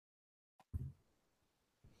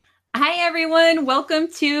Hi, everyone. Welcome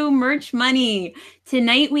to Merch Money.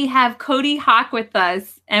 Tonight we have Cody Hawk with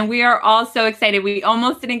us, and we are all so excited. We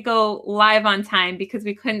almost didn't go live on time because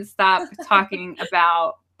we couldn't stop talking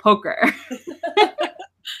about poker.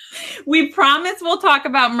 We promise we'll talk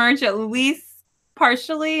about merch at least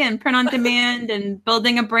partially and print on demand and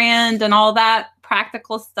building a brand and all that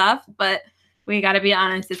practical stuff, but we got to be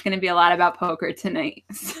honest, it's going to be a lot about poker tonight.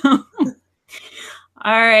 So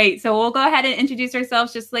all right, so we'll go ahead and introduce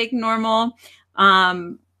ourselves just like normal.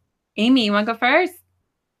 Amy, you want to go first?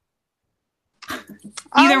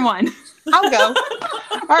 Either one. I'll go.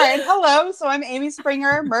 All right, hello. So I'm Amy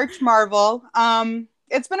Springer, Merch Marvel.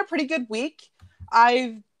 It's been a pretty good week.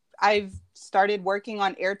 I've started working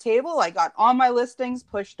on Airtable. I got all my listings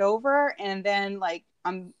pushed over, and then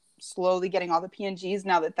I'm slowly getting all the PNGs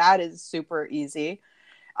now that is super easy.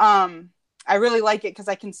 I really like it because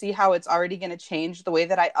I can see how it's already going to change the way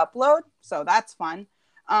that I upload. So that's fun.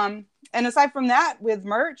 And aside from that, with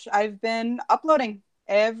merch, I've been uploading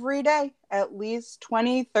every day, at least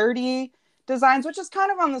 20, 30 designs, which is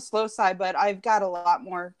kind of on the slow side, but I've got a lot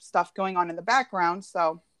more stuff going on in the background.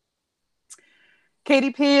 So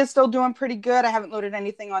KDP is still doing pretty good. I haven't loaded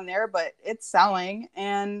anything on there, but it's selling.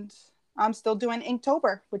 And I'm still doing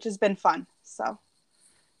Inktober, which has been fun. So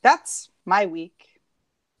that's my week.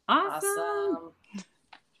 Awesome.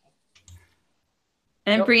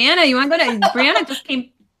 And Brianna, you want to go to Brianna just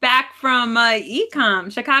came back from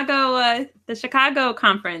Ecom, Chicago, the Chicago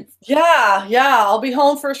conference. Yeah. I'll be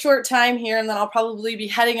home for a short time here, and then I'll probably be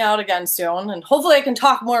heading out again soon. And hopefully I can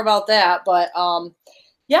talk more about that. But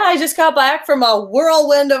yeah, I just got back from a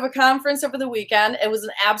whirlwind of a conference over the weekend. It was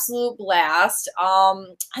an absolute blast.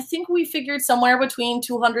 I think we figured somewhere between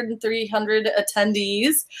 200 and 300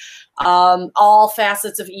 attendees. All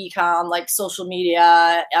facets of ecom, like social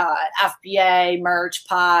media, FBA, merch,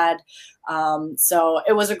 pod. So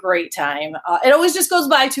it was a great time. It always just goes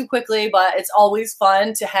by too quickly, but it's always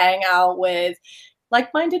fun to hang out with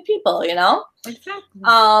like-minded people, you know? Exactly.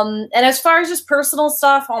 And as far as just personal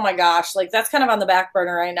stuff, oh my gosh, that's kind of on the back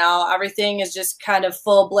burner right now. Everything is just kind of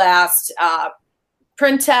full blast.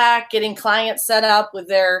 Print tech, getting clients set up with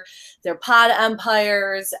their pod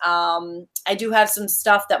empires. I do have some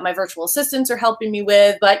stuff that my virtual assistants are helping me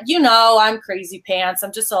with, but I'm crazy pants.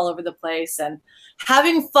 I'm just all over the place and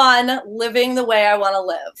having fun living the way I want to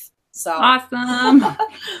live. So awesome.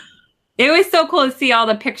 It was so cool to see all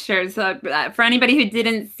the pictures. For anybody who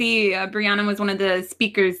didn't see, Brianna was one of the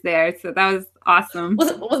speakers there, so that was awesome.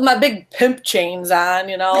 With my big pimp chains on,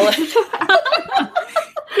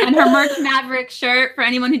 And her Merch Maverick shirt, for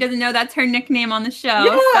anyone who doesn't know, that's her nickname on the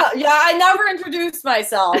show. Yeah, I never introduced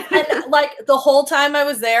myself. And the whole time I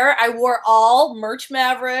was there, I wore all Merch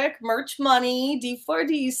Maverick, Merch Money,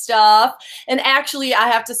 D4D stuff. And actually, I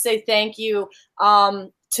have to say thank you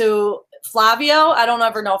to Flavio. I don't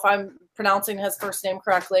ever know if I'm pronouncing his first name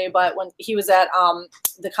correctly, but when he was at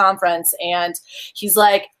the conference, and he's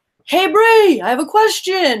like, "Hey, Brie, I have a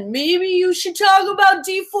question. Maybe you should talk about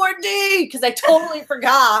D4D," because I totally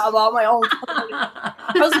forgot about my own company.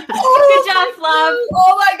 I was like, good job, Flav.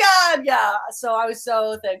 Oh my God, yeah. So I was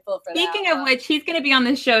so thankful for that. Speaking of which, he's going to be on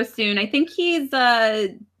the show soon. I think he's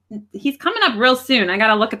coming up real soon. I got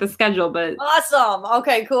to look at the schedule, but awesome.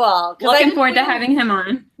 Okay, cool. Looking forward to having him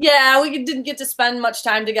on. Yeah, we didn't get to spend much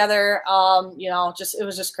time together. It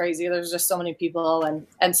was just crazy. There's just so many people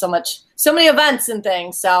and so many events and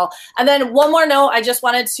things. So, and then one more note, I just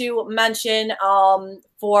wanted to mention,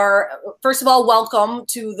 first of all, welcome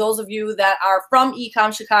to those of you that are from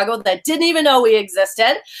Ecom Chicago that didn't even know we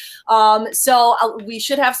existed. We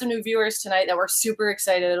should have some new viewers tonight that we're super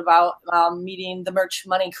excited about meeting the Merch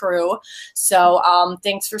Money crew. So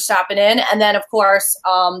thanks for stopping in. And then, of course,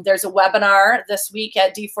 there's a webinar this week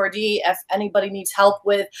at D4D if anybody needs help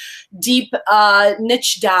with deep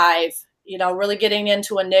niche dive. Really getting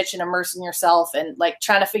into a niche and immersing yourself and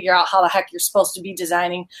trying to figure out how the heck you're supposed to be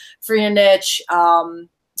designing for your niche.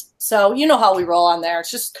 So you know how we roll on there. It's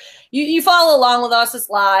just, you follow along with us. It's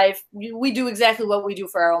live. We do exactly what we do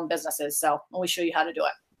for our own businesses. So we show you how to do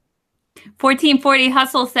it. 1440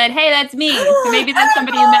 Hustle said, "Hey, that's me." So maybe that's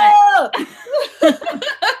somebody you met.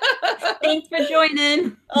 Thanks for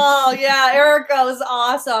joining. Oh yeah, Erica was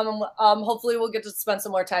awesome. Hopefully we'll get to spend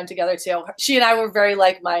some more time together too. She and I were very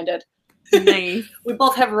like-minded. Nice. We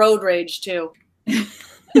both have road rage too.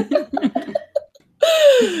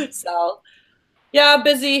 So yeah,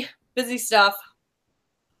 busy stuff.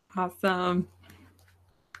 Awesome.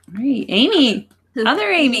 All right, Amy.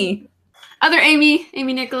 Other Amy,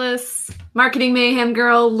 Amy Nicholas, marketing mayhem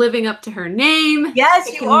girl, living up to her name.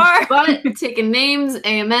 Yes, you are. But taking names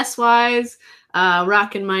AMS wise,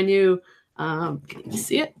 rocking my new Can you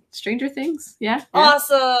see it? Stranger Things. Yeah.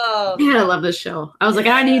 Awesome. Yeah, I love this show. I was like,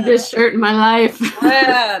 I need this shirt in my life.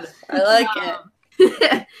 Man, I like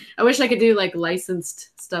it. I wish I could do like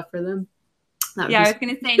licensed stuff for them. Yeah, I was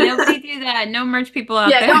gonna say nobody do that. No merch people out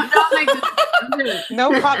there. Don't make this.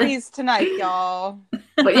 No puppies tonight, y'all.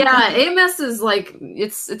 But yeah, AMS is like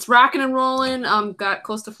it's rocking and rolling. Got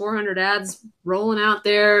close to 400 ads rolling out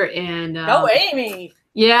there, and Go Amy.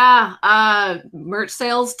 Yeah, merch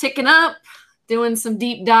sales ticking up. Doing some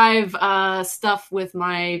deep dive stuff with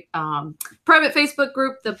my private Facebook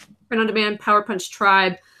group, the Print on Demand Power Punch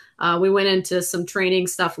Tribe. We went into some training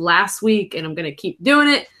stuff last week, and I'm going to keep doing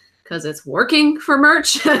it because it's working for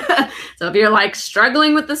merch. So if you're like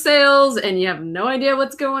struggling with the sales and you have no idea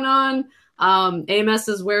what's going on, AMS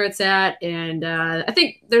is where it's at. And I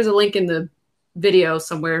think there's a link in the video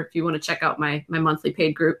somewhere if you want to check out my monthly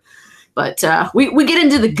paid group. But we get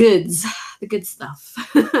into the good stuff.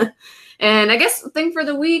 And I guess the thing for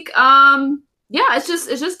the week, it's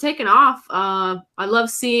just taken off. I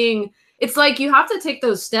love seeing, it's like you have to take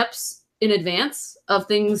those steps in advance of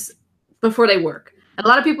things before they work. And a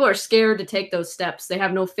lot of people are scared to take those steps. They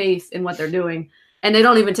have no faith in what they're doing and they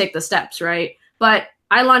don't even take the steps, right? But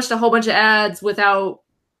I launched a whole bunch of ads without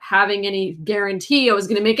having any guarantee I was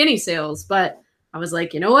going to make any sales. But I was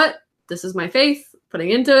like, you know what? This is my faith,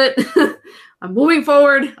 putting into it. I'm moving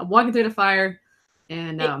forward. I'm walking through the fire.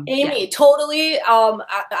 And Amy, totally.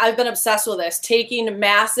 I've been obsessed with this, taking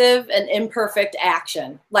massive and imperfect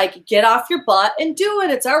action. Like, get off your butt and do it.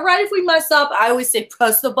 It's all right if we mess up. I always say,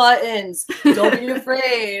 press the buttons. Don't be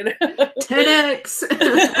afraid. 10x.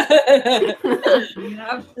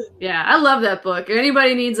 Yeah, I love that book. If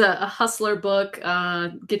anybody needs a hustler book,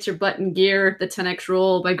 Get Your Butt in Gear, The 10x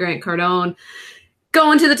Rule by Grant Cardone.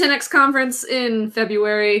 Going to the 10X conference in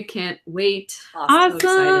February. Can't wait. Awesome.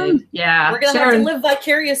 So yeah. We're going to have to live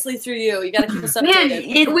vicariously through you. You got to keep us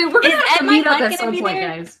updated. Man, we're going to have to meet up at some point,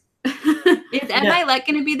 guys. Is Ed Milet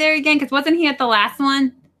going to be there again? Because wasn't he at the last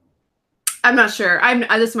one? I'm not sure.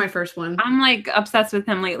 This is my first one. I'm like obsessed with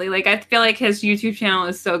him lately. Like I feel like his YouTube channel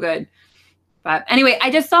is so good. But anyway,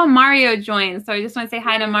 I just saw Mario join. So I just want to say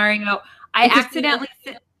hi to Mario. I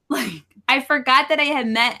forgot that I had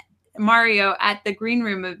met Mario at the Green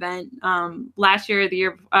Room event last year or the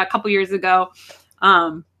year a couple years ago.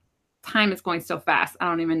 Time is going so fast. I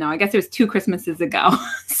don't even know. I guess it was 2 Christmases ago.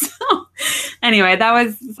 So anyway, that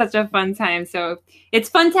was such a fun time. So it's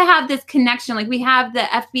fun to have this connection. Like we have the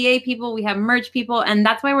FBA people, we have merch people, and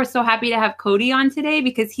that's why we're so happy to have Cody on today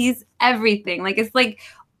because he's everything. Like it's like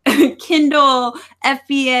Kindle,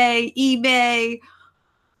 FBA, eBay,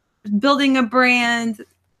 building a brand,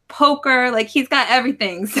 poker, like he's got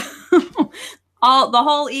everything. So the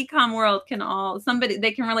whole e-com world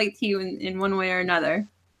they can relate to you in one way or another,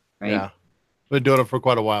 right? Yeah, been doing it for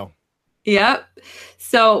quite a while. Yep.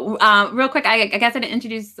 So real quick, I guess I didn't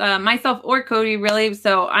introduce myself or Cody really.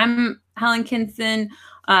 So I'm Helen Kinson,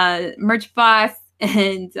 merch boss,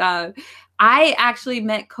 and I actually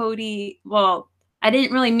met Cody. Well, I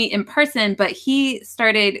didn't really meet in person, but he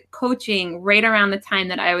started coaching right around the time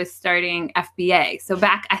that I was starting FBA. So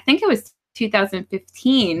back, I think it was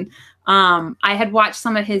 2015. I had watched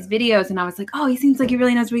some of his videos and I was like, oh, he seems like he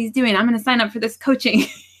really knows what he's doing. I'm going to sign up for this coaching.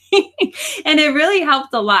 And it really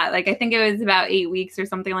helped a lot. Like, I think it was about 8 weeks or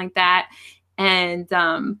something like that. And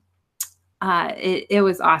it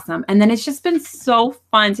was awesome. And then it's just been so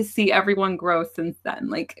fun to see everyone grow since then.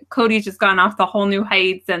 Like Cody's just gone off the whole new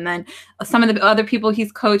heights. And then some of the other people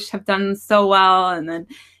he's coached have done so well. And then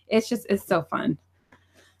it's so fun.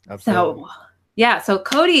 Absolutely. So yeah. So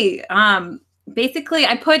Cody, basically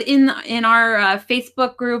I put in our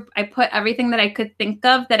Facebook group, I put everything that I could think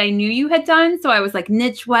of that I knew you had done. So I was like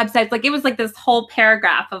niche websites, like it was like this whole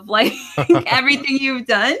paragraph of like everything you've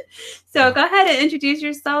done. So go ahead and introduce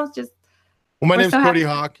yourself. Well, my name's Cody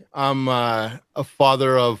Hawk. I'm a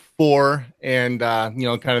father of 4 and,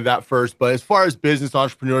 kind of that first. But as far as business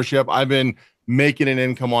entrepreneurship, I've been making an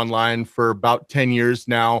income online for about 10 years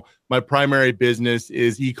now. My primary business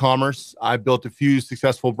is e-commerce. I've built a few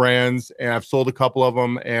successful brands and I've sold a couple of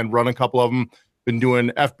them and run a couple of them. Been doing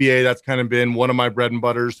FBA. That's kind of been one of my bread and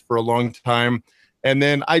butters for a long time. And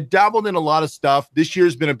then I dabbled in a lot of stuff. This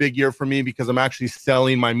year's been a big year for me because I'm actually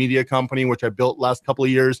selling my media company, which I built last couple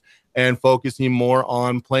of years, and focusing more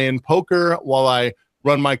on playing poker while I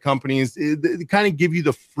run my companies. They kind of give you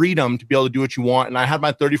the freedom to be able to do what you want. And I had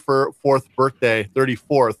my 34th birthday,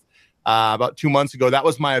 about 2 months ago. That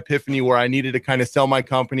was my epiphany where I needed to kind of sell my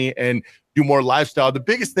company and do more lifestyle. The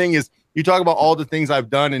biggest thing is you talk about all the things I've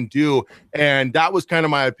done and do. And that was kind of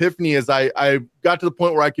my epiphany as I got to the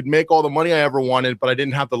point where I could make all the money I ever wanted, but I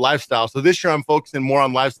didn't have the lifestyle. So this year I'm focusing more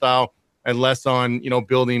on lifestyle, and less on,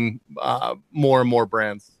 building more and more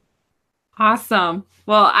brands. Awesome.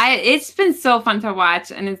 Well, it's been so fun to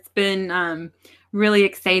watch, and it's been really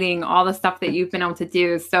exciting, all the stuff that you've been able to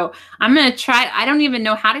do. So I'm going to try. I don't even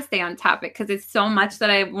know how to stay on topic because it's so much that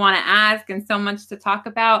I want to ask and so much to talk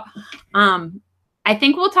about. I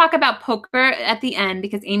think we'll talk about poker at the end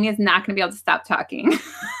because Amy is not going to be able to stop talking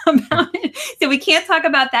about it. So we can't talk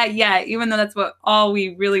about that yet, even though that's all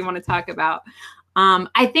we really want to talk about.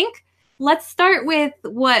 I think let's start with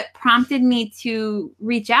what prompted me to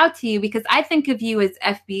reach out to you, because I think of you as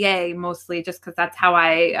FBA mostly just because that's how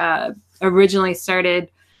I originally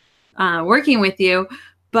started working with you.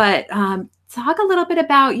 But talk a little bit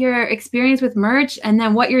about your experience with merch and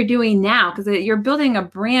then what you're doing now, because you're building a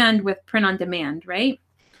brand with Print on Demand, right?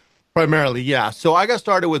 Primarily, yeah. So I got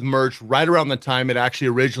started with merch right around the time it actually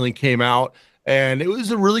originally came out, and it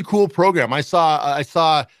was a really cool program. I saw,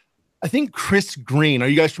 I think Chris Green. Are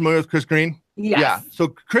you guys familiar with Chris Green? Yes. Yeah. So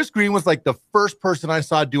Chris Green was like the first person I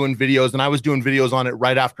saw doing videos, and I was doing videos on it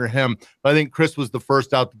right after him. But I think Chris was the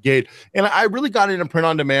first out the gate. And I really got into Print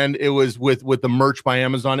on Demand. It was with the merch by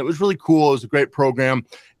Amazon. It was really cool. It was a great program.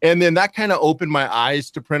 And then that kind of opened my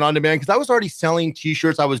eyes to Print on Demand because I was already selling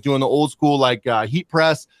t-shirts. I was doing the old school like heat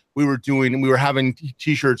press. We were having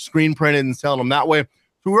t-shirts screen printed and selling them that way.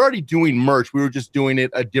 So we were already doing merch. We were just doing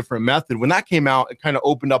it a different method. When that came out, it kind of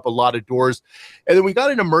opened up a lot of doors. And then we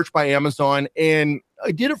got into Merch by Amazon, and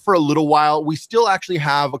I did it for a little while. We still actually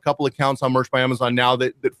have a couple accounts on Merch by Amazon now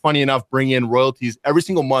that funny enough, bring in royalties every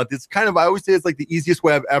single month. It's kind of, I always say it's like the easiest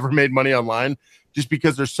way I've ever made money online, just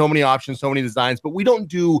because there's so many options, so many designs. But we don't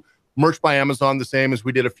do Merch by Amazon the same as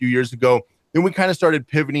we did a few years ago. Then we kind of started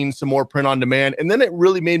pivoting some more Print on Demand. And then it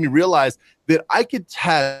really made me realize that I could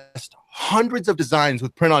test hundreds of designs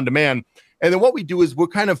with Print on Demand. And then what we do is we're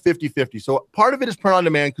kind of 50-50. So part of it is Print on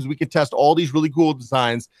Demand because we can test all these really cool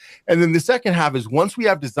designs. And then the second half is once we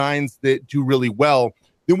have designs that do really well,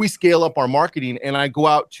 then we scale up our marketing and I go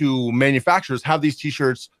out to manufacturers, have these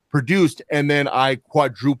t-shirts produced, and then I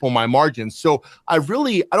quadruple my margins. So I don't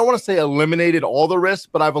want to say eliminated all the risk,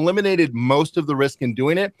 but I've eliminated most of the risk in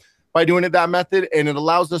doing it by doing it that method. And it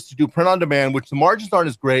allows us to do Print on Demand, which the margins aren't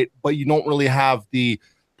as great, but you don't really have the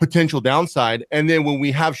potential downside. And then when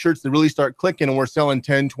we have shirts that really start clicking and we're selling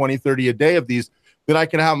 10, 20, 30 a day of these, then I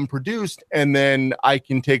can have them produced. And then I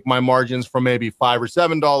can take my margins from maybe $5 or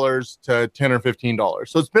 $7 to $10 or $15.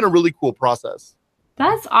 So it's been a really cool process.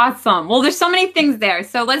 That's awesome. Well, there's so many things there.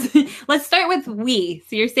 So let's start with we.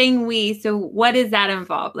 So you're saying we. So what does that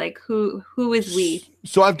involve? Like who is we?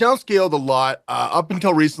 So I've downscaled a lot. Up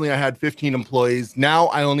until recently, I had 15 employees. Now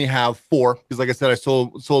I only have 4 because, like I said, I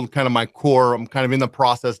sold kind of my core. I'm kind of in the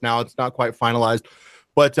process now. It's not quite finalized.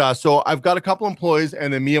 But so I've got a couple employees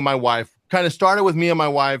and then me and my wife. Kind of started with me and my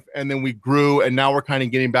wife, and then we grew. And now we're kind of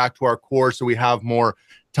getting back to our core so we have more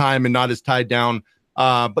time and not as tied down.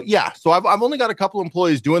 But yeah, so I've only got a couple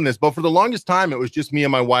employees doing this, but for the longest time, it was just me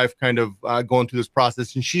and my wife kind of going through this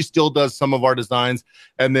process, and she still does some of our designs.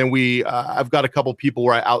 And then I've got a couple people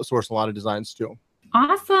where I outsource a lot of designs too.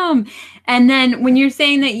 Awesome. And then when you're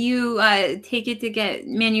saying that you take it to get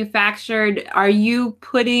manufactured, where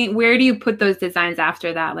do you put those designs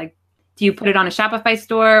after that? Like, do you put it on a Shopify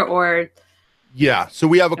store or? Yeah, so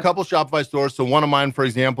we have a couple Shopify stores. So one of mine, for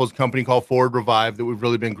example, is a company called Forward Revive that we've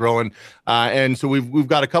really been growing. And so we've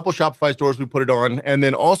got a couple Shopify stores we put it on. And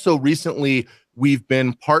then also recently we've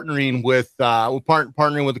been partnering with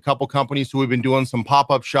partnering with a couple companies. So we've been doing some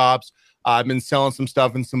pop-up shops. I've been selling some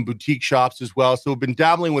stuff in some boutique shops as well. So we've been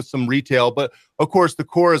dabbling with some retail. But of course, the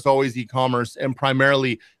core is always e-commerce. And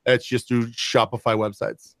primarily, it's just through Shopify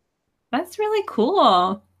websites. That's really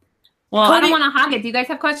cool. Well, Cody, I don't want to hog it. Do you guys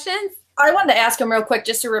have questions? I wanted to ask him real quick,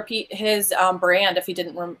 just to repeat his brand, if he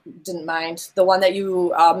didn't mind. The one that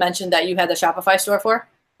you mentioned that you had the Shopify store for?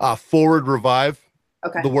 Forward Revive.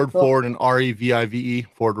 Okay. The word cool. Forward and REVIVE,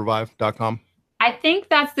 forwardrevive.com. I think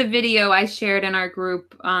that's the video I shared in our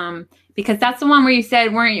group because that's the one where you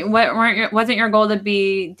said wasn't your goal to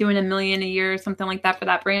be doing $1 million a year or something like that for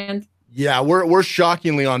that brand? Yeah, we're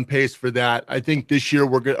shockingly on pace for that. I think this year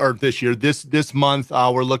this month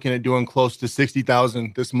we're looking at doing close to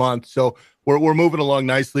 60,000 this month. So we're moving along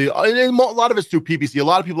nicely. And a lot of it's through PPC. A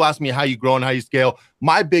lot of people ask me how you grow and how you scale.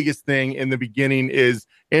 My biggest thing in the beginning is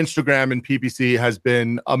Instagram, and PPC has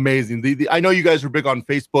been amazing. I know you guys are big on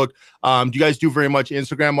Facebook. Do you guys do very much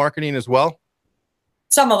Instagram marketing as well?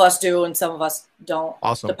 Some of us do, and some of us don't.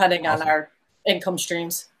 Awesome. Depending on our income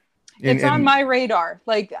streams. It's on my radar.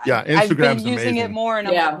 Like, yeah, I've been using amazing. it more, and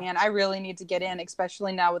I'm like, man, I really need to get in,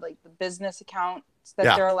 especially now with like the business accounts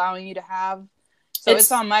that they're allowing you to have. So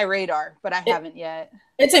it's on my radar, but I haven't yet.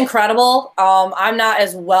 It's incredible. I'm not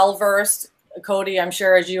as well versed, Cody, I'm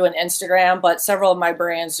sure, as you in Instagram, but several of my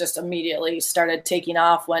brands just immediately started taking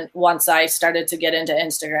off once I started to get into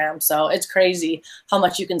Instagram. So it's crazy how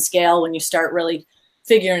much you can scale when you start really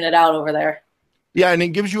figuring it out over there. Yeah, and it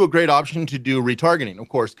gives you a great option to do retargeting, of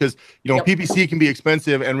course, because PPC can be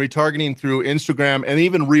expensive, and retargeting through Instagram and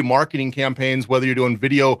even remarketing campaigns, whether you're doing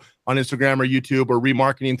video on Instagram or YouTube or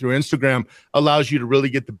remarketing through Instagram, allows you to really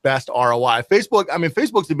get the best ROI.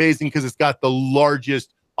 Facebook's amazing because it's got the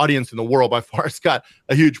largest audience in the world by far. It's got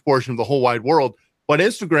a huge portion of the whole wide world. But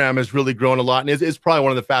Instagram has really grown a lot, and it's probably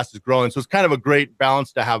one of the fastest growing. So it's kind of a great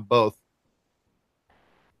balance to have both.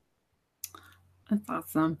 That's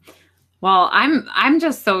awesome. Well, I'm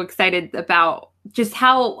just so excited about just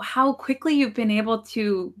how quickly you've been able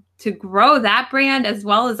to grow that brand as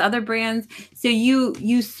well as other brands. So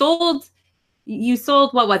you sold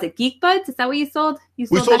what was it? Geek Buds? Is that what you sold? We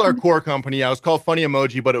sold our core company. Yeah, it was called Funny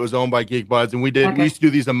Emoji, but it was owned by Geek Buds, and we used to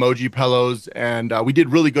do these emoji pillows, and we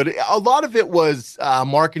did really good. A lot of it was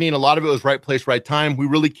marketing. A lot of it was right place, right time. We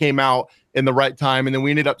really came out in the right time, and then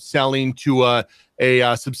we ended up selling to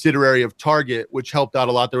a subsidiary of Target, which helped out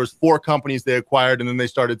a lot. There was 4 companies they acquired, and then they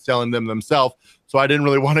started selling them themselves. So I didn't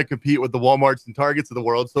really want to compete with the Walmarts and Targets of the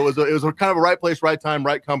world. So it was a kind of a right place, right time,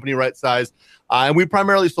 right company, right size. And we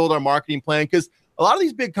primarily sold our marketing plan because a lot of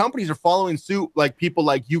these big companies are following suit, like people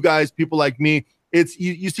like you guys, people like me. It's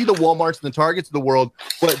you see the Walmarts and the Targets of the world,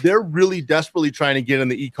 but they're really desperately trying to get in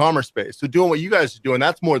the e-commerce space. So doing what you guys are doing,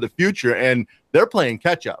 that's more the future, and they're playing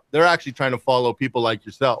catch up. They're actually trying to follow people like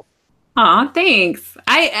yourself. Aw, thanks.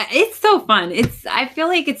 It's so fun. I feel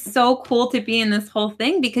like it's so cool to be in this whole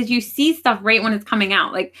thing because you see stuff right when it's coming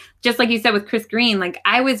out. Like, just like you said with Chris Green, like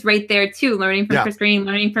I was right there too, learning from Chris Green,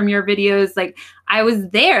 learning from your videos. Like I was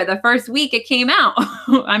there the first week it came out.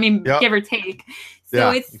 I mean, give or take. So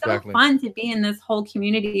it's so fun to be in this whole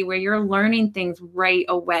community where you're learning things right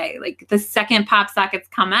away. Like the second Pop Sockets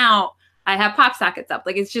come out, I have Pop Sockets up.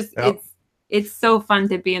 Like it's just, it's so fun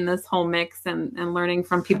to be in this whole mix and learning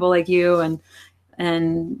from people like you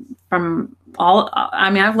and from all,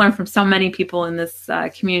 I've learned from so many people in this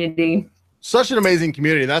community. Such an amazing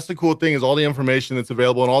community. That's the cool thing is all the information that's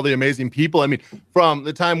available and all the amazing people. I mean, from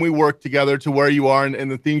the time we worked together to where you are and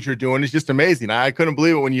the things you're doing is just amazing. I couldn't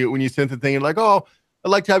believe it when you sent the thing and like, oh, I'd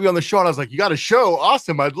like to have you on the show. And I was like, you got a show.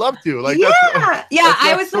 Awesome. I'd love to. Like,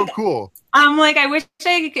 I was so cool. I'm like, I wish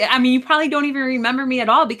I could. I mean, you probably don't even remember me at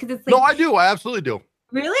all because it's like. No, I do. I absolutely do.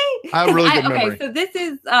 Really? I have a really good memory. Okay, so this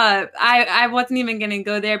is, I wasn't even going to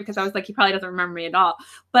go there because I was like, he probably doesn't remember me at all.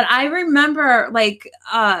 But I remember like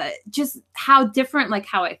just how different, like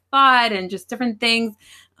how I thought and just different things.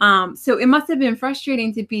 So it must have been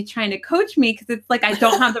frustrating to be trying to coach me because it's like, I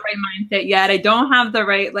don't have the right mindset yet. I don't have the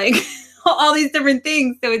right, like all these different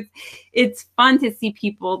things. So it's fun to see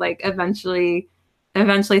people like eventually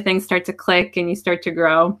things start to click and you start to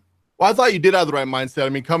grow. Well, I thought you did have the right mindset. I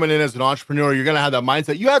mean, coming in as an entrepreneur, you're going to have that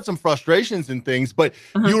mindset. You had some frustrations and things, but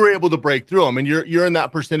you were able to break through them. And you're in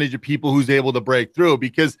that percentage of people who's able to break through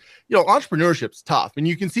because, entrepreneurship's tough. And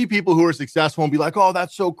you can see people who are successful and be like, oh,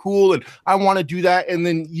 that's so cool. And I want to do that. And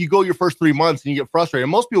then you go your first 3 months and you get frustrated.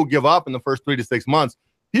 And most people give up in the first 3 to 6 months.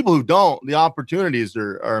 People who don't, the opportunities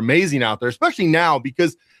are amazing out there, especially now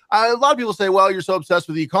because a lot of people say, well, you're so obsessed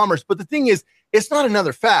with e-commerce. But the thing is, it's not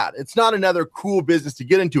another fad. It's not another cool business to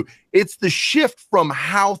get into. It's the shift from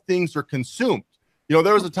how things are consumed.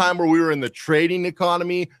 There was a time where we were in the trading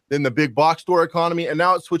economy, then the big box store economy, and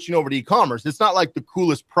now it's switching over to e-commerce. It's not like the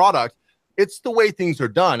coolest product. It's the way things are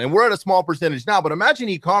done. And we're at a small percentage now, but imagine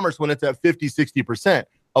e-commerce when it's at 50, 60%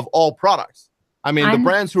 of all products. I mean, the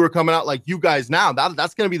brands who are coming out like you guys now,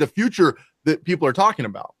 that's going to be the future that people are talking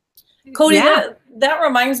about. Cody, that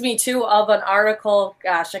reminds me too of an article.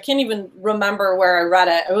 Gosh, I can't even remember where I read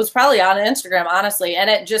it. It was probably on Instagram, honestly. And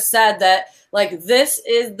it just said that like, this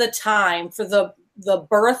is the time for the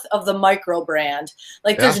birth of the micro brand.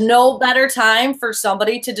 Like there's no better time for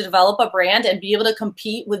somebody to develop a brand and be able to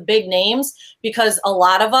compete with big names because a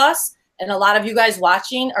lot of us and a lot of you guys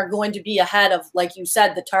watching are going to be ahead of, like you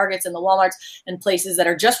said, the Targets and the Walmarts and places that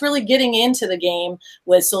are just really getting into the game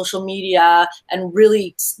with social media and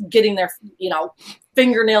really getting their,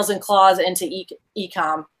 fingernails and claws into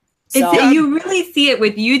e-com. So, you really see it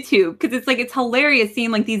with YouTube because it's hilarious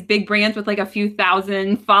seeing like these big brands with like a few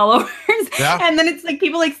thousand followers. And then it's like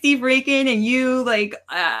people like Steve Rakin and you like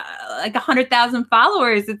 100,000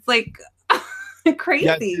 followers. It's like crazy.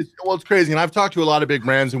 Yeah, it's crazy. And I've talked to a lot of big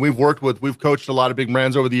brands and we've coached a lot of big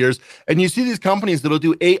brands over the years. And you see these companies that'll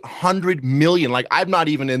do 800 million. Like I'm not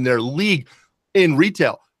even in their league in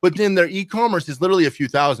retail. but then their e-commerce is literally a few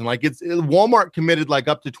thousand. Like Walmart committed like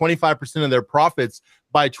up to 25% of their profits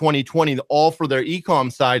by 2020, all for their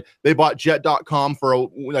e-com side. They bought Jet.com for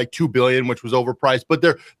like $2 billion, which was overpriced, but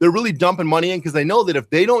they're really dumping money in because they know that if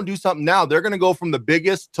they don't do something now, they're going to go from the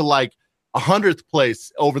biggest to like 100th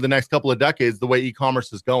place over the next couple of decades, the way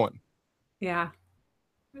e-commerce is going. Yeah.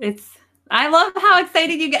 I love how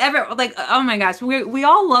excited you get like, oh my gosh, we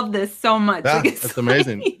all love this so much. Yeah, like, that's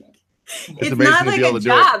amazing. It's not like a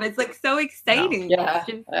job. It's like so exciting. Yeah.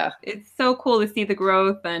 It's so cool to see the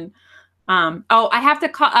growth. And I have to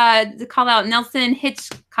call out Nelson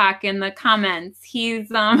Hitchcock in the comments. He's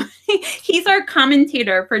he's our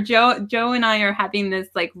commentator for Joe. Joe and I are having this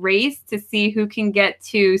like race to see who can get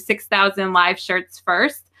to 6,000 live shirts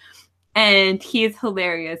first. And he is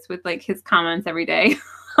hilarious with like his comments every day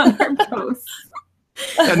on our posts.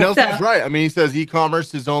 Yeah, Nelson's right. I mean, he says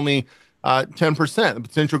e-commerce is only 10%. The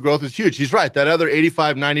potential growth is huge. He's right. That other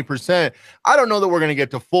 85, 90%, I don't know that we're going to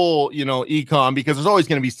get to full, e-com, because there's always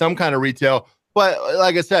going to be some kind of retail. But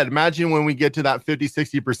like I said, imagine when we get to that 50,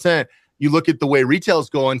 60%, you look at the way retail's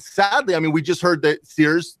going. Sadly, I mean, we just heard that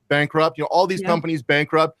Sears bankrupt, all these companies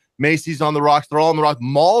bankrupt. Macy's on the rocks. They're all on the rocks.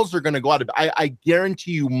 Malls are going to go out of, I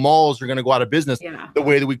guarantee you malls are going to go out of business the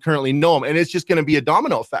way that we currently know them. And it's just going to be a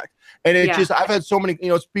domino effect. And I've had so many,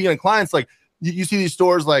 speaking of clients, like you see these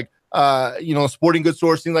stores like, sporting goods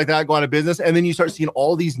stores, things like that go out of business. And then you start seeing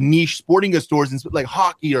all these niche sporting goods stores and like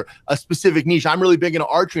hockey or a specific niche. I'm really big into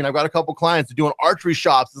archery and I've got a couple clients doing archery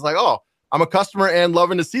shops. It's like, oh, I'm a customer and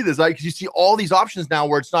loving to see this. Like, cause you see all these options now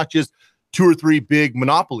where it's not just 2 or 3 big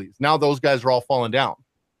monopolies. Now those guys are all falling down.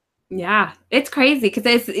 Yeah, it's crazy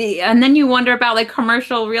because and then you wonder about like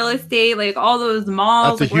commercial real estate, like all those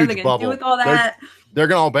malls. Like, what are they going to do with all that? They're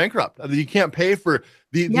going to all bankrupt. You can't pay for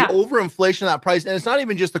the overinflation of that price. And it's not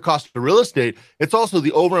even just the cost of real estate. It's also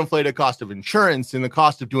the overinflated cost of insurance and the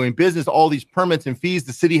cost of doing business, all these permits and fees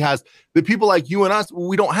the city has that people like you and us,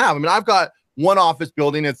 we don't have. I mean, I've got one office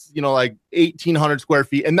building. It's, like 1,800 square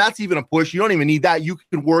feet. And that's even a push. You don't even need that. You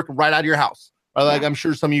can work right out of your house. Or like I'm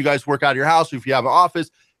sure some of you guys work out of your house, or if you have an office.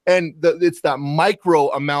 And it's that micro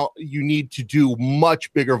amount you need to do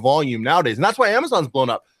much bigger volume nowadays. And that's why Amazon's blown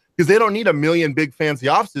up, because they don't need a million big fancy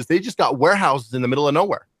offices. They just got warehouses in the middle of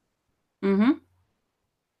nowhere. Mm-hmm.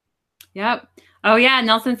 Yep. Oh, yeah.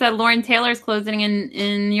 Nelson said Lauren Taylor's closing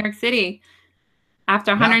in New York City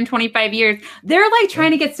after 125 years. They're like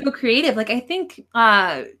trying to get so creative. Like I think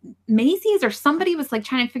Macy's or somebody was like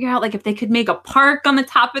trying to figure out like if they could make a park on the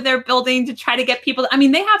top of their building to try to get people. I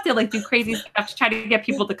mean, they have to like do crazy stuff to try to get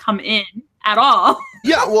people to come in at all.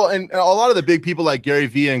 Yeah, well, and a lot of the big people like Gary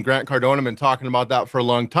Vee and Grant Cardone have been talking about that for a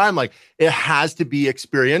long time. Like it has to be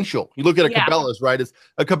experiential. You look at a Cabela's, right?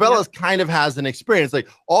 A Cabela's kind of has an experience. Like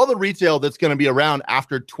all the retail that's going to be around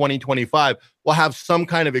after 2025 will have some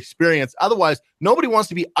kind of experience. Otherwise, nobody wants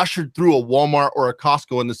to be ushered through a Walmart or a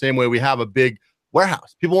Costco in the same way we have a big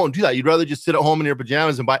warehouse. People won't do that. You'd rather just sit at home in your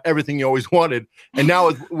pajamas and buy everything you always wanted. And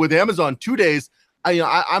now with Amazon, 2 days,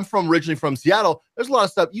 I'm originally from Seattle. There's a lot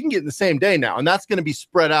of stuff you can get in the same day now, and that's going to be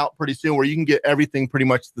spread out pretty soon, where you can get everything pretty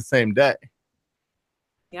much the same day.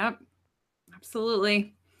 Yep,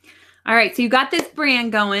 absolutely. All right, so you got this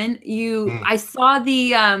brand going. I saw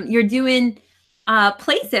the you're doing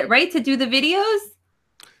Place It, right, to do the videos.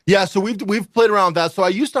 Yeah, so we've played around with that. So I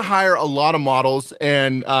used to hire a lot of models,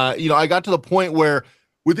 and I got to the point where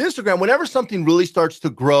with Instagram, whenever something really starts to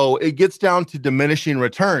grow, it gets down to diminishing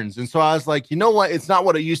returns. And so I was like, you know what? It's not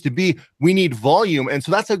what it used to be. We need volume. And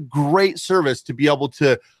so that's a great service to be able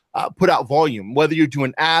to put out volume, whether you're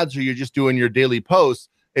doing ads or you're just doing your daily posts.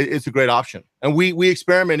 It's a great option. And we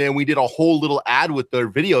experimented and we did a whole little ad with their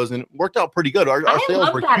videos and it worked out pretty good. Our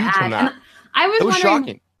sales were huge from that. It was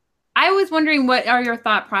shocking. I was wondering, what are your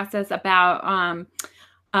thought process about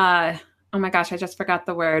oh my gosh, I just forgot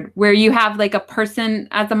the word, where you have like a person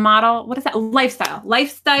as a model. What is that?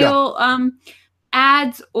 Lifestyle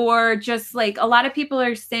ads, or just like a lot of people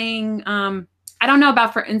are saying, I don't know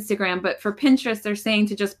about for Instagram, but for Pinterest, they're saying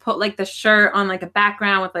to just put like the shirt on like a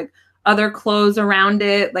background with like other clothes around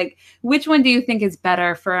it. Like, which one do you think is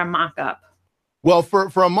better for a mock-up? Well, for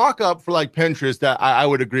a mock-up for like Pinterest, that I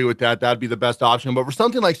would agree with that. That'd be the best option. But for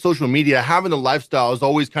something like social media, having the lifestyle has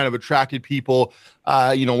always kind of attracted people,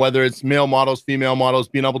 whether it's male models, female models,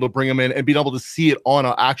 being able to bring them in and being able to see it on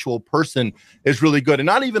an actual person is really good. And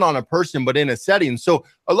not even on a person, but in a setting. So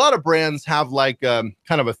a lot of brands have like kind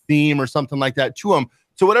of a theme or something like that to them.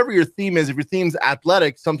 So whatever your theme is, if your theme's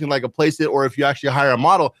athletic, something like a Place It, or if you actually hire a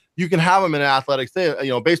model, you can have them in an athletic, say,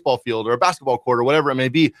 baseball field or a basketball court or whatever it may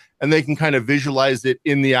be, and they can kind of visualize it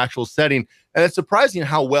in the actual setting. And it's surprising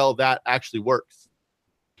how well that actually works.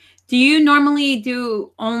 Do you normally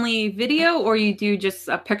do only video, or you do just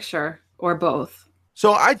a picture, or both?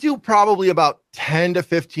 So I do probably about 10 to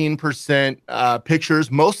 15% pictures.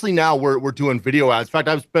 Mostly now we're doing video ads. In fact,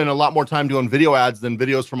 I've spent a lot more time doing video ads than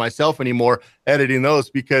videos for myself anymore, editing those,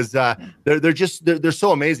 because they're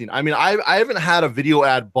so amazing. I mean, I haven't had a video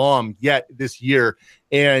ad bomb yet this year.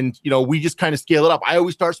 And, we just kind of scale it up. I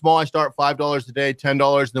always start small. I start $5 a day,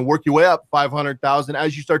 $10, and then work your way up 500,000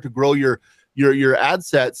 as you start to grow your ad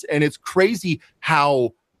sets. And it's crazy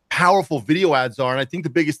how powerful video ads are. And I think the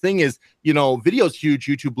biggest thing is, video is huge.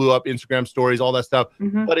 YouTube blew up, Instagram stories, all that stuff,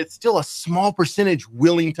 but it's still a small percentage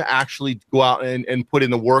willing to actually go out and put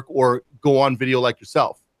in the work or go on video like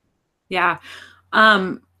yourself. Yeah.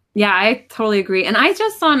 Yeah, I totally agree. And I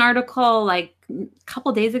just saw an article like a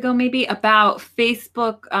couple days ago, maybe, about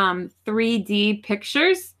Facebook 3D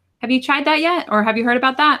pictures. Have you tried that yet? Or have you heard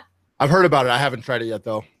about that? I've heard about it. I haven't tried it yet,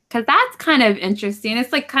 though. Because that's kind of interesting.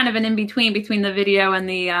 It's like kind of an in-between between the video and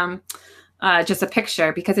the just a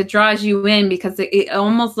picture, because it draws you in, because it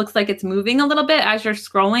almost looks like it's moving a little bit as you're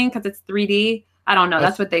scrolling, because it's 3D. I don't know.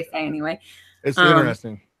 That's what they say anyway. It's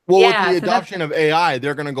interesting. Well, with the adoption of AI,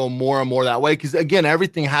 they're going to go more and more that way, because, again,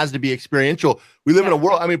 everything has to be experiential. We live in a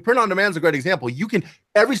world. I mean, print on demand is a great example. You can,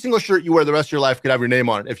 every single shirt you wear the rest of your life could have your name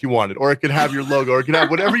on it if you wanted, or it could have your logo, or it could have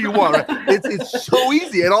whatever you want. Right? It's so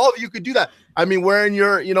easy, and all of you could do that. I mean, wearing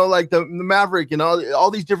your, like the Maverick and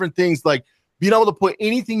all these different things, like being able to put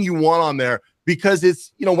anything you want on there, because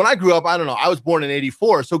it's, when I grew up, I don't know, I was born in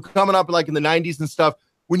 '84, so coming up like in the '90s and stuff.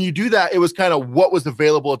 When you do that, it was kind of what was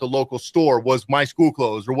available at the local store was my school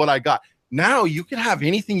clothes or what I got. Now you can have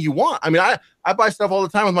anything you want. I mean, I buy stuff all the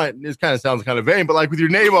time with this kind of sounds kind of vain, but like with your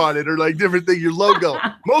name on it, or like different thing, your logo,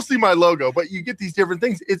 mostly my logo, but you get these different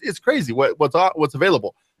things. It's crazy what's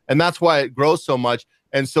available. And that's why it grows so much.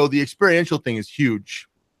 And so the experiential thing is huge.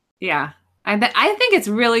 Yeah. I think it's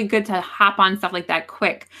really good to hop on stuff like that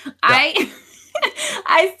quick. Yeah.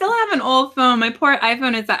 I still have an old phone. My poor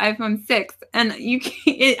iPhone is the iPhone 6, and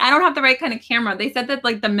I don't have the right kind of camera. They said that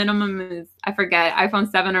like the minimum is, I forget, iPhone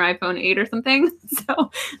 7 or iPhone 8 or something. So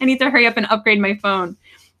I need to hurry up and upgrade my phone.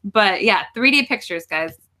 But yeah, 3D pictures,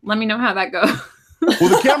 guys. Let me know how that goes. Well,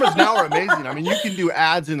 the cameras now are amazing. I mean, you can do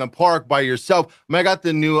ads in the park by yourself. I mean, I got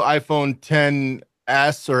the new iPhone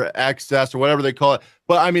 10s or XS or whatever they call it.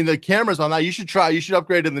 But I mean, the cameras on that, you should try. You should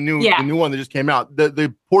upgrade to the new one that just came out.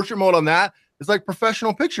 The portrait mode on that, it's like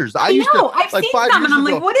professional pictures. I've seen some, and I'm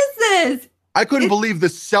like, what is this? I couldn't believe the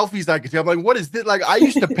selfies I could take. I'm like, what is this? Like, I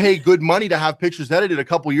used to pay good money to have pictures edited a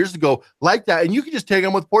couple years ago like that. And you can just take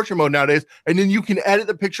them with portrait mode nowadays. And then you can edit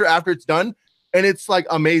the picture after it's done. And it's like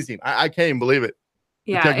amazing. I can't even believe it.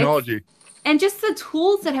 Yeah. The technology. And just the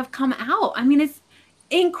tools that have come out. I mean, it's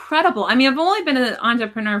incredible. I mean, I've only been an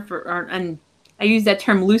entrepreneur and I use that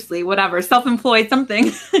term loosely, whatever, self-employed something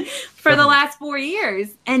for the last 4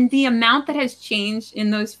 years. And the amount that has changed in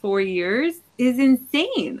those 4 years is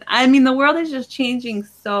insane. I mean, the world is just changing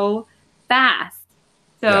so fast.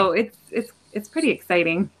 So it's pretty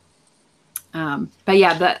exciting. But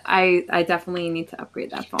yeah, I definitely need to upgrade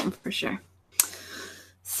that phone for sure.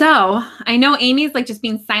 So I know Amy's like just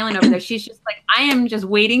being silent over there. She's just like, I am just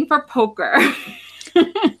waiting for poker.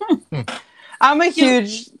 I'm a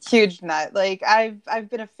huge nut. Like I've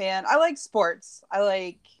been a fan. I like sports. I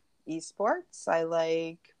like esports. I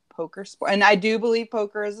like poker sport. And I do believe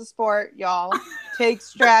poker is a sport, y'all. Takes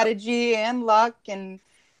strategy and luck and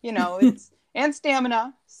and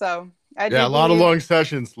stamina. So a lot of long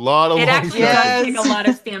sessions. It actually does take a lot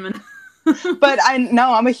of stamina. But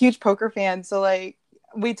I'm a huge poker fan. So like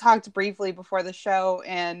we talked briefly before the show,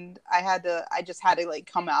 and I just had to like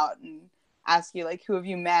come out and ask you, like, who have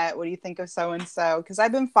you met? What do you think of so and so? Because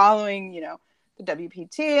I've been following, the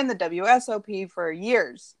WPT and the WSOP for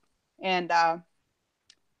years. And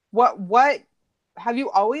what have you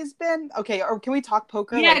always been? Okay, or can we talk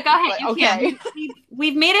poker? Yeah, go ahead. Okay,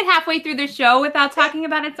 we've made it halfway through the show without talking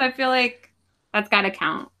about it, so I feel like that's got to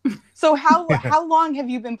count. So how long have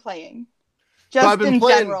you been playing? Just in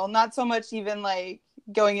general, not so much even like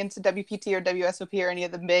going into WPT or WSOP or any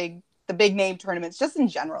of the big name tournaments, just in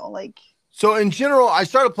general, like. So in general, I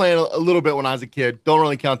started playing a little bit when I was a kid. Don't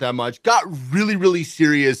really count that much. Got really, really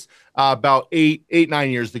serious about 9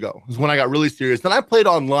 years ago is when I got really serious. Then I played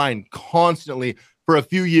online constantly for a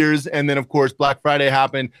few years. And then, of course, Black Friday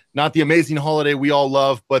happened. Not the amazing holiday we all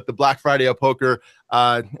love, but the Black Friday of poker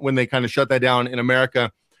when they kind of shut that down in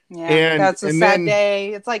America. Yeah, that's a sad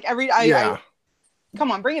day. It's like Come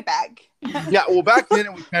on, bring it back. Yeah, well, back then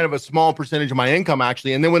it was kind of a small percentage of my income,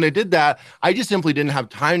 actually. And then when I did that, I just simply didn't have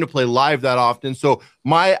time to play live that often. So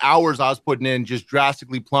my hours I was putting in just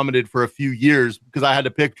drastically plummeted for a few years because I had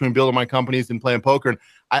to pick between building my companies and playing poker.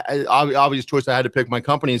 And obvious choice, I had to pick my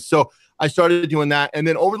companies. So I started doing that. And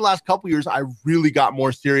then over the last couple of years, I really got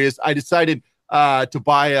more serious. I decided to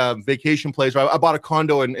buy a vacation place. I bought a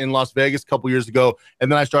condo in Las Vegas a couple years ago, and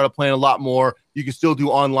then I started playing a lot more. You can still do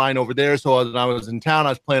online over there. So when I was in town, I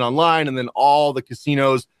was playing online, and then all the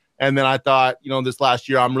casinos. And then I thought, this last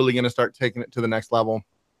year, I'm really going to start taking it to the next level.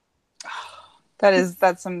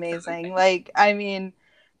 That's amazing. Like, I mean,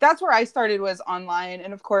 that's where I started, was online.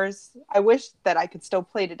 And of course, I wish that I could still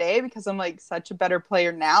play today because I'm like such a better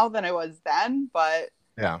player now than I was then. But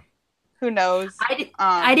yeah. Who knows?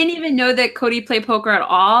 I didn't even know that Cody played poker at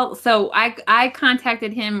all. So I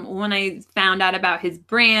contacted him when I found out about his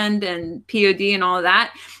brand and POD and all of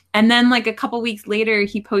that. And then like a couple weeks later,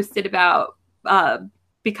 he posted about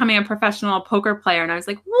becoming a professional poker player. And I was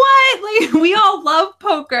like, what? Like, we all love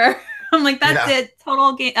poker. I'm like, that's it.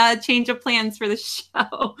 Total change of plans for the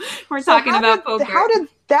show. We're talking about poker. How did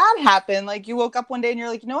that happen? Like, you woke up one day and you're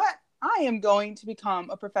like, you know what? I am going to become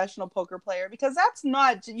a professional poker player, because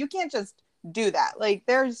you can't just do that. Like,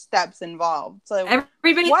 there's steps involved. So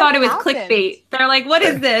everybody thought it was clickbait. They're like, what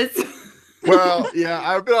is this? Well, yeah,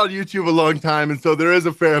 I've been on YouTube a long time, and so there is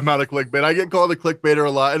a fair amount of clickbait. I get called a clickbaiter a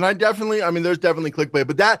lot, and there's definitely clickbait,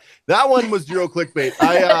 but that one was zero clickbait.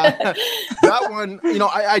 That one,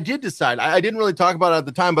 I did decide. I didn't really talk about it at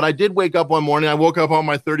the time, but I did wake up one morning. I woke up on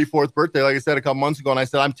my 34th birthday, like I said a couple months ago, and I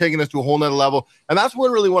said, I'm taking this to a whole nother level. And that's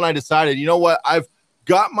when I decided, you know what, I've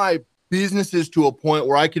got my businesses to a point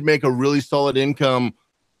where I could make a really solid income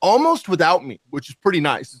almost without me, which is pretty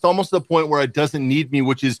nice. It's almost to the point where it doesn't need me,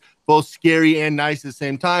 which is both scary and nice at the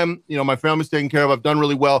same time. My family's taken care of. I've done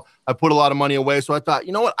really well. I put a lot of money away. So I thought,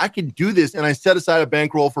 you know what, I can do this. And I set aside a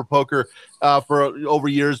bankroll for poker for over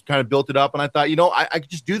years, kind of built it up. And I thought, I could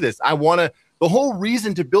just do this. The whole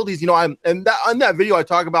reason to build these, on that video, I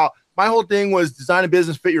talk about my whole thing was design a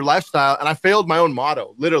business, fit your lifestyle. And I failed my own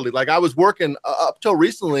motto, literally. Like, I was working up till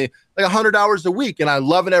recently, like 100 hours a week. And I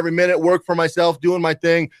love it every minute, work for myself, doing my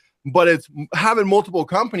thing. But it's having multiple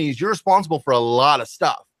companies, you're responsible for a lot of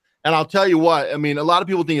stuff. And I'll tell you what, I mean, a lot of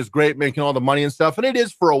people think it's great making all the money and stuff. And it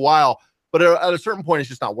is for a while. But at a certain point, it's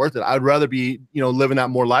just not worth it. I'd rather be, living that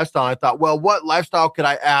more lifestyle. And I thought, well, what lifestyle could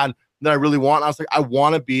I add that I really want? And I was like, I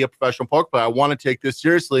want to be a professional poker player. I want to take this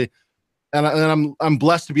seriously. And I'm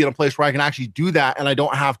blessed to be in a place where I can actually do that, and I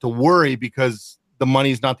don't have to worry because the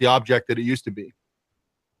money's not the object that it used to be.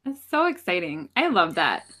 That's so exciting. I love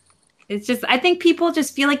that. It's just, I think people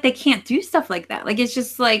just feel like they can't do stuff like that. Like, it's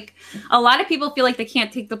just like, a lot of people feel like they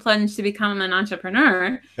can't take the plunge to become an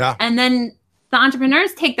entrepreneur. Yeah. And then the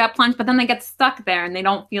entrepreneurs take that plunge, but then they get stuck there and they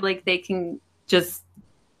don't feel like they can just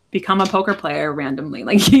become a poker player randomly.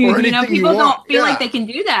 Like, people don't feel like they can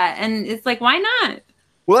do that. And it's like, why not?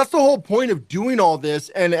 Well, that's the whole point of doing all this.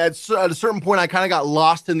 And at a certain point, I kind of got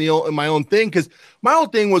lost in my own thing, because my whole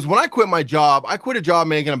thing was, when I quit my job, I quit a job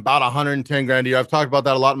making about 110 grand a year. I've talked about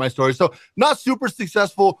that a lot in my story. So not super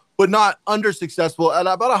successful, but not under successful. At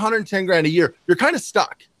about 110 grand a year, you're kind of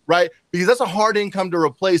stuck, right? Because that's a hard income to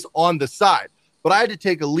replace on the side. But I had to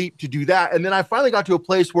take a leap to do that. And then I finally got to a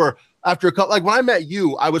place where, after a couple, like when I met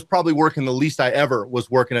you, I was probably working the least I ever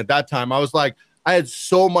was working at that time. I was like, I had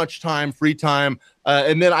so much time, free time.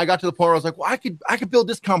 And then I got to the point where I was like, well, I could build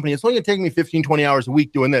this company. It's only gonna take me 15, 20 hours a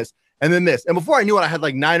week doing this and then this. And before I knew it, I had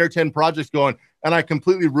like 9 or 10 projects going, and I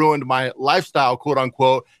completely ruined my lifestyle, quote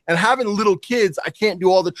unquote. And having little kids, I can't do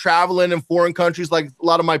all the traveling in foreign countries like a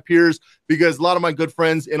lot of my peers, because a lot of my good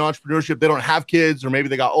friends in entrepreneurship, they don't have kids, or maybe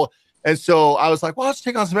they got old. And so I was like, well, let's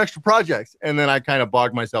take on some extra projects. And then I kind of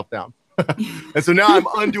bogged myself down. And so now I'm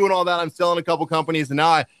undoing all that. I'm selling a couple companies, and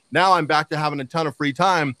now I'm back to having a ton of free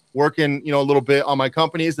time working, a little bit on my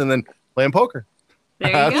companies and then playing poker.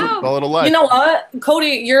 There you go. A little life. You know what,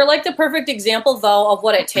 Cody, you're like the perfect example, though, of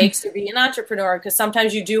what it takes to be an entrepreneur, because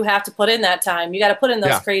sometimes you do have to put in that time. You got to put in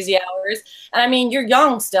those crazy hours. And I mean, you're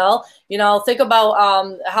young still. Think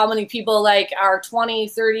about how many people like are 20,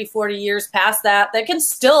 30, 40 years past that can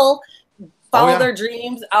still follow their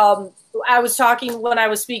dreams. I was talking when I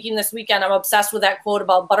was speaking this weekend, I'm obsessed with that quote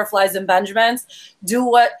about butterflies and Benjamins.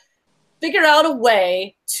 Figure out a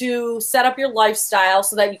way to set up your lifestyle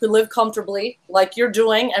so that you can live comfortably like you're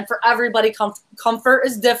doing. And for everybody, comfort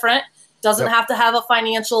is different. Doesn't have to have a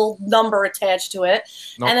financial number attached to it.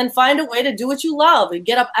 Nope. And then find a way to do what you love and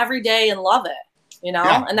get up every day and love it.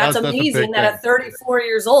 And that's amazing that at 34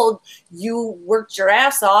 years old, you worked your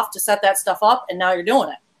ass off to set that stuff up, and now you're doing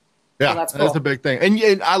it. Yeah, so that's cool. That's a big thing.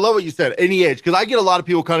 And I love what you said, any age, because I get a lot of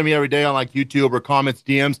people coming to me every day on like YouTube or comments,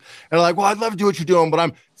 DMs, and they're like, well, I'd love to do what you're doing, but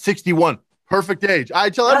I'm 61. Perfect age. I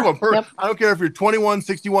tell everyone, I don't care if you're 21,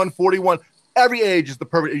 61, 41, every age is the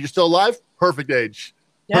perfect. You're still alive, perfect age.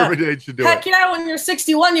 Yeah. Perfect age to do Heck it. yeah, when you're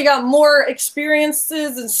 61, you got more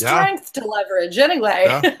experiences and strength to leverage anyway.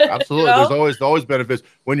 Yeah, absolutely. You know? There's always benefits.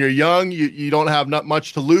 When you're young, you don't have not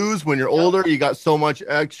much to lose. When you're older, you got so much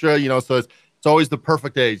extra, so it's always the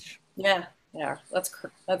perfect age. Yeah. That's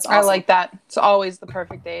awesome. I like that. It's always the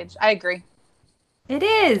perfect age. I agree. It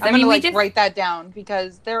is. I'm gonna write that down,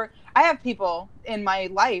 because I have people in my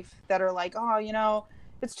life that are like, oh,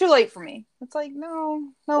 it's too late for me. It's like, no,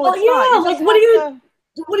 well, it's not. Like, what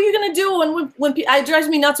are you gonna do when it drives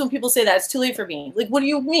me nuts when people say that it's too late for me? Like, what do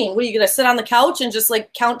you mean? What are you gonna sit on the couch and just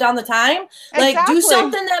like count down the time? Like, do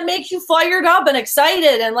something that makes you fired up and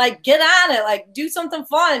excited, and like get on it. Like, do something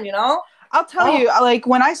fun. I'll tell you, like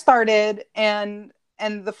when I started and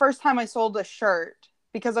the first time I sold a shirt,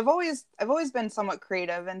 because I've always been somewhat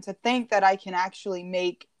creative, and to think that I can actually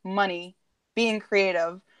make money being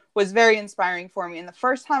creative was very inspiring for me. And the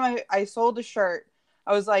first time I sold a shirt,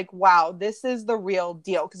 I was like, wow, this is the real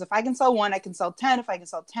deal. Because if I can sell one, I can sell 10. If I can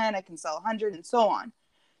sell 10, I can sell 100, and so on.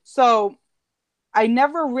 So I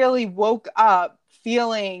never really woke up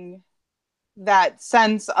feeling that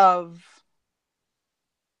sense of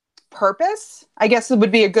purpose, I guess it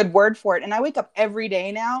would be a good word for it. And I wake up every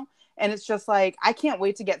day now, and it's just like, I can't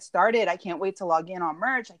wait to get started. I can't wait to log in on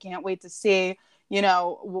merch. I can't wait to see,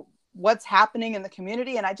 what's happening in the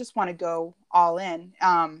community. And I just want to go all in.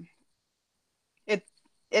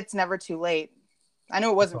 It's never too late. I know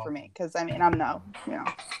it wasn't for me, because I'm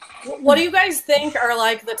What do you guys think are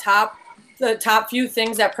like the top few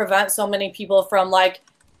things that prevent so many people from like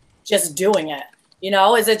just doing it?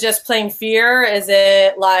 Is it just plain fear? Is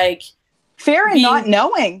it like fear and not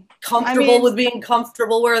knowing? Comfortable with being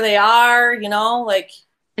comfortable where they are, like.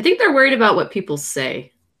 I think they're worried about what people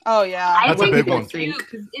say. Oh yeah. That's a big one. Too,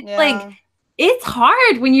 it's like, it's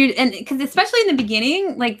hard when because especially in the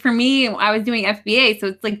beginning, like for me, I was doing FBA. So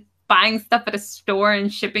it's like buying stuff at a store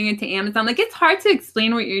and shipping it to Amazon. Like, it's hard to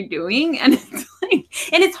explain what you're doing. And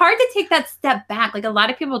it's hard to take that step back. Like, a lot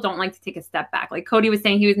of people don't like to take a step back. Like Cody was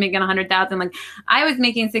saying, he was making 100,000. Like, I was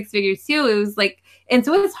making 6 figures too. It was like, and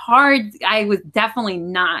so it was hard. I was definitely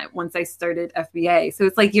not once I started FBA. So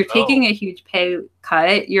it's like, you're taking a huge pay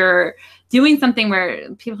cut. You're doing something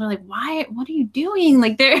where people are like, what are you doing?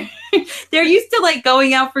 Like, they're used to like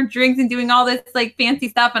going out for drinks and doing all this like fancy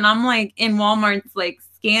stuff. And I'm like in Walmart's like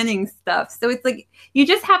scanning stuff. So it's like, you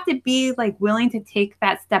just have to be like willing to take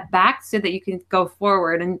that step back so that you can go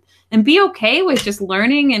forward and be okay with just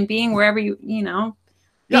learning and being wherever being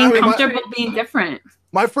comfortable, being different.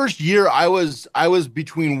 My first year, I was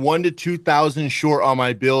between 1,000 to 2,000 short on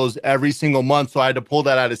my bills every single month. So I had to pull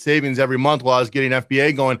that out of savings every month while I was getting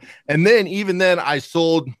FBA going. And then even then I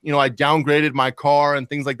sold, I downgraded my car and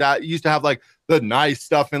things like that. I used to have like the nice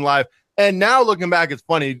stuff in life. And now looking back, it's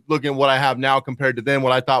funny looking at what I have now compared to then,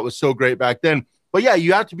 what I thought was so great back then. But yeah,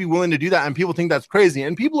 you have to be willing to do that. And people think that's crazy.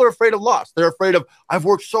 And people are afraid of loss. They're afraid of, I've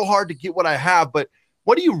worked so hard to get what I have, but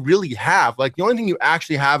what do you really have? Like, the only thing you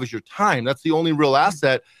actually have is your time. That's the only real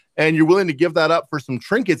asset. And you're willing to give that up for some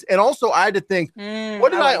trinkets. And also I had to think,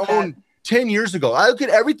 what did I own 10 years ago? I look at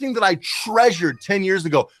everything that I treasured 10 years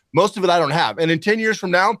ago. Most of it I don't have. And in 10 years from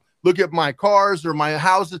now, look at my cars or my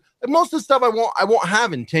houses. Most of the stuff I won't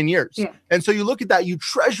have in 10 years. Yeah. And so you look at that, you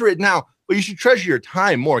treasure it now, but you should treasure your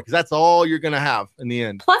time more, because that's all you're going to have in the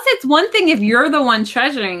end. Plus, it's one thing if you're the one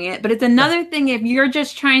treasuring it, but it's another thing if you're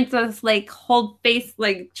just trying to like hold face,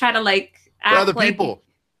 like try to like act other like people.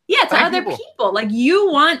 Yeah, to other people. Like,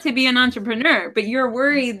 you want to be an entrepreneur, but you're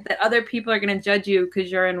worried that other people are going to judge you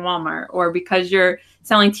because you're in Walmart or because you're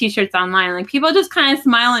selling t-shirts online. Like, people just kind of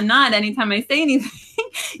smile and nod anytime I say anything.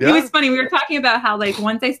 Yeah. It was funny. We were talking about how, like,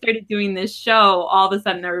 once I started doing this show, all of a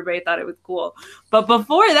sudden everybody thought it was cool. But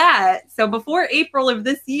before that, so before April of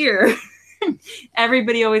this year,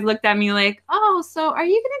 everybody always looked at me like, oh, so are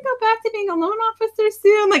you going to go back to being a loan officer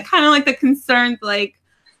soon? Like, kind of like the concerns, like,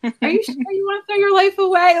 are you sure you want to throw your life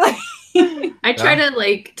away? Like, I try to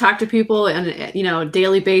like talk to people on a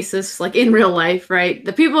daily basis, like in real life, right?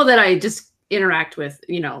 The people that I just interact with,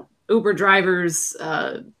 Uber drivers,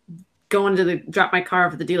 going to drop my car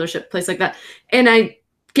off at the dealership, place like that. And I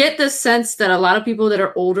get the sense that a lot of people that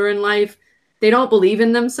are older in life, they don't believe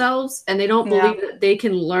in themselves, and they don't believe that they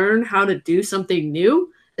can learn how to do something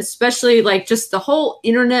new, especially like just the whole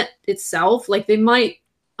internet itself. Like, they might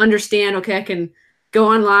understand, okay, I can go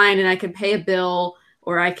online and I can pay a bill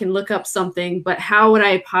or I can look up something, but how would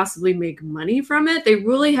I possibly make money from it? They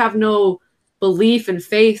really have no belief and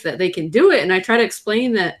faith that they can do it. And I try to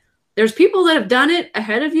explain that there's people that have done it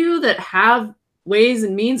ahead of you that have ways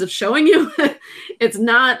and means of showing you. It's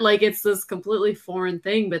not like it's this completely foreign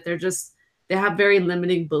thing, but they have very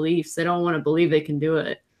limiting beliefs. They don't want to believe they can do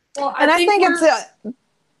it. Well, I think it's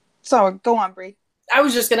so go on, Bree. I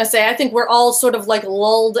was just going to say, I think we're all sort of like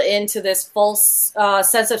lulled into this false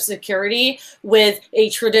sense of security with a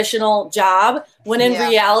traditional job, when in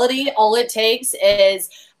reality, all it takes is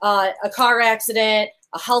a car accident,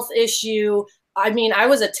 a health issue. I mean, I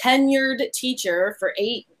was a tenured teacher for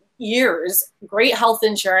 8 years, great health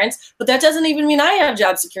insurance, but that doesn't even mean I have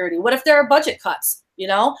job security. What if there are budget cuts? You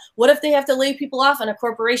know, what if they have to lay people off in a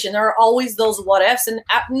corporation? There are always those what ifs, and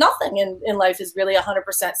nothing in life is really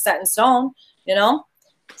 100% set in stone. You know,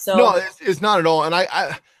 so no, it's not at all. And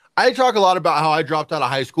I talk a lot about how I dropped out of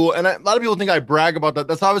high school, and a lot of people think I brag about that.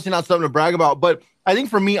 That's obviously not something to brag about, but I think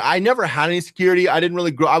for me, I never had any security. I didn't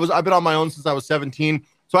really grow. I've been on my own since I was 17,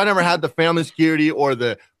 so I never had the family security or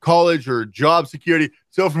the college or job security.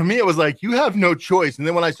 So for me, it was like, you have no choice. And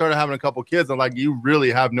then when I started having a couple kids, I'm like, you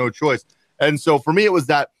really have no choice. And so for me, it was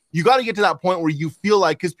that you got to get to that point where you feel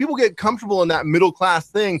like, because people get comfortable in that middle class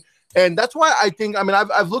thing. And that's why I think, I mean,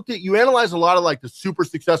 I've looked at, you analyze a lot of like the super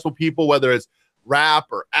successful people, whether it's rap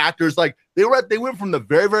or actors, like they went from the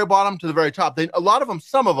very, very bottom to the very top. A lot of them,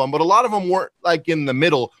 some of them, but a lot of them weren't like in the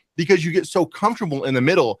middle, because you get so comfortable in the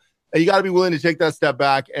middle, and you got to be willing to take that step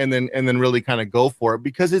back and then really kind of go for it,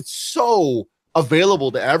 because it's so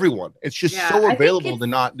available to everyone. It's just so available to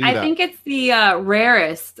not do that. I think it's the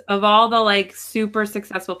rarest of all the like super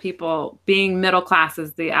successful people. Being middle class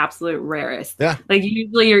is the absolute rarest. Yeah. Like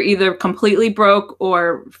usually you're either completely broke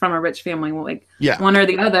or from a rich family, like one or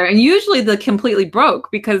the other. And usually the completely broke,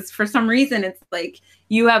 because for some reason it's like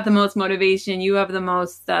you have the most motivation, you have the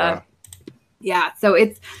most so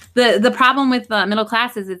it's the problem with middle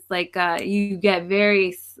class is it's like you get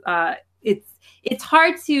very it's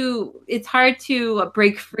hard to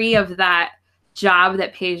break free of that job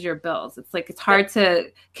that pays your bills. It's like, it's hard to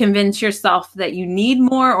convince yourself that you need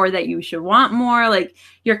more or that you should want more. Like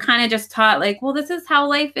you're kind of just taught like, well, this is how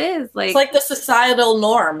life is. Like, it's like the societal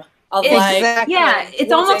norm of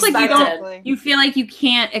it's almost like you feel like you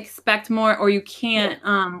can't expect more or you can't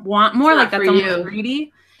want more. Like that's almost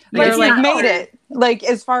greedy. But you've made it. Like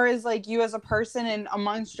as far as like you as a person and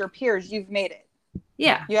amongst your peers, you've made it.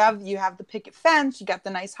 Yeah. You have the picket fence, you got the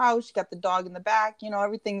nice house, you got the dog in the back, you know,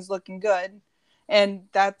 everything's looking good. And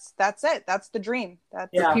that's it. That's the dream.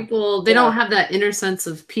 People, they don't have that inner sense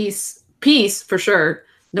of peace for sure.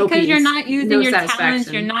 Because you're not using your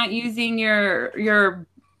talents, you're not using your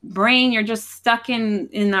brain, you're just stuck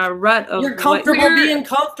in a rut of you're comfortable being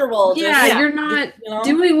comfortable. You're not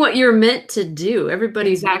doing what you're meant to do.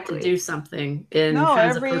 Everybody's meant to do something and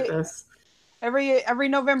has a purpose. Every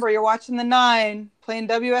November, you're watching the 9, playing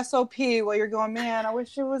WSOP while you're going, man, I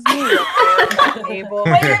wish it was me up there table.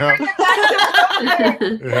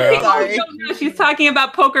 Sorry. She's talking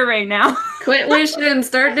about poker right now. Quit wishing,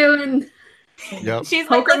 start doing. Yep. She's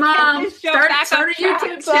poker like, mom. Start a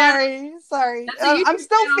YouTube channel. Sorry. I'm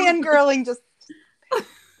still fangirling. Just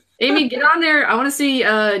Amy, get on there. I want to see,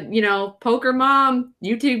 Poker Mom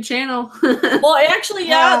YouTube channel. Well, actually,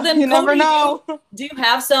 then you never know. Do you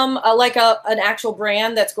have some an actual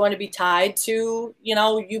brand that's going to be tied to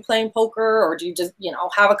you playing poker, or do you just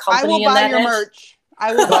have a company in that? I will buy your merch.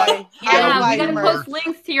 I will buy. We gotta post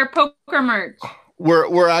links to your poker merch.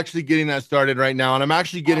 We're actually getting that started right now, and I'm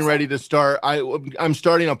actually getting ready to start. I'm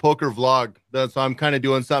starting a poker vlog. So I'm kind of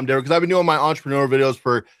doing something different because I've been doing my entrepreneur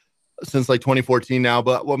videos since like 2014 now,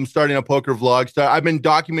 but I'm starting a poker vlog. So I've been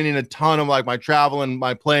documenting a ton of like my travel and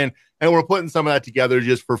my playing, and we're putting some of that together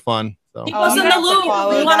just for fun. So keep us in the loop.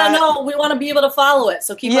 We want to know. We want to be able to follow it.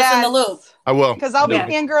 So keep us in the loop. I will. Because I'll be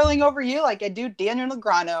fangirling over you like I do Daniel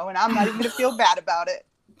Negreanu, and I'm not even going to feel bad about it.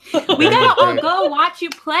 We gotta all go watch you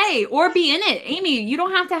play or be in it. Amy, you don't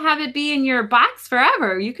have to have it be in your box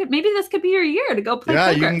forever. Maybe this could be your year to go play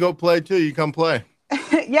poker. You can go play too. You come play.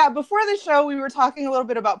 Before the show, we were talking a little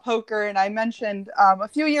bit about poker, and I mentioned a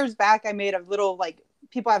few years back, I made a little,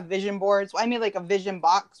 people have vision boards. I made like a vision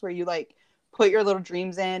box where you like put your little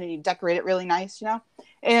dreams in and you decorate it really nice,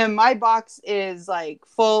 And my box is like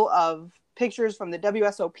full of pictures from the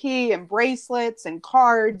WSOP and bracelets and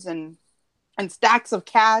cards and stacks of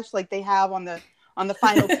cash like they have on the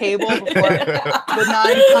final table before the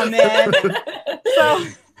 9 come in. So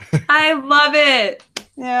I love it.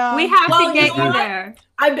 Yeah. We have Well, to get you know you what? there.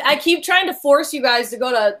 I keep trying to force you guys to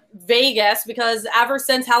go to Vegas because ever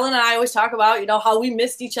since Helen and I always talk about, you know, how we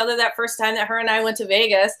missed each other that first time that her and I went to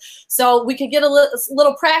Vegas. So we could get a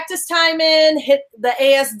little practice time in, hit the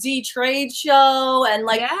ASD trade show, and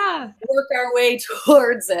like work our way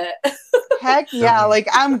towards it. Heck yeah, like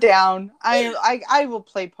I'm down. I will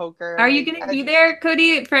play poker. Are you going to be there,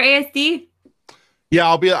 Cody, for ASD? Yeah,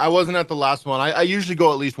 I'll be. I wasn't at the last one. I usually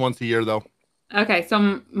go at least once a year, though. Okay,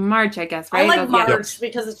 so March, I guess, right? I like March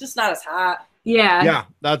because it's just not as hot. Yeah. Yeah,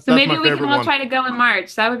 that's so maybe my we can all one. try to go in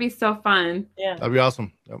March. That would be so fun. Yeah, that'd be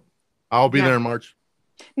awesome. Yep. I'll be there in March.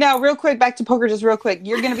 Now, real quick, back to poker, just real quick.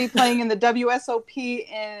 You're going to be playing in the WSOP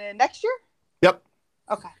in next year? Yep.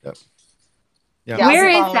 Okay. Yep. Yeah. Where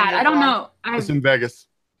is that? I don't know. It's in Vegas.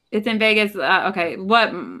 It's in Vegas. Okay.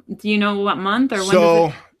 What do you know? What month or when?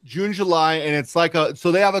 So June, July, and it's like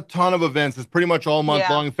so they have a ton of events. It's pretty much all month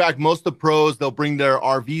long. In fact, most of the pros, they'll bring their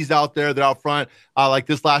RVs out there. They're out front. Like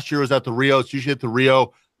this last year was at the Rio. It's usually at the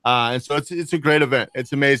Rio. And so it's a great event.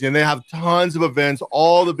 It's amazing. And they have tons of events.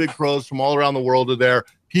 All the big pros from all around the world are there.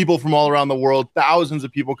 People from all around the world, thousands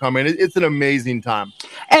of people come in. It's an amazing time.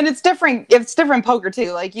 And it's different. It's different poker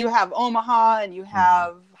too. Like you have Omaha and you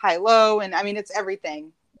have high-low, and I mean it's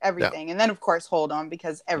everything. Yeah. And then of course Hold'em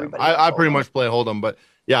because everybody. I pretty much play Hold'em, but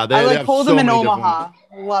yeah, I like Hold'em in Omaha.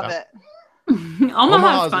 Love it.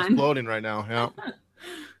 Omaha's fun. Exploding right now. Yeah.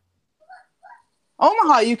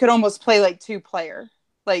 Omaha, you could almost play like 2-player,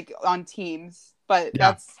 like on teams. But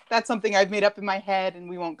that's something I've made up in my head, and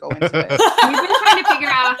we won't go into it. We've been trying to figure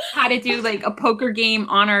out how to do like a poker game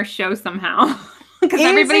on our show somehow. Because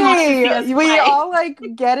everybody wants to see us play. We all like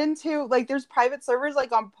get into like there's private servers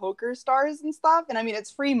like on Poker Stars and stuff, and I mean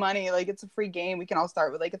it's free money, like it's a free game. We can all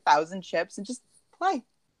start with like 1,000 chips and just play.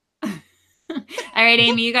 All right,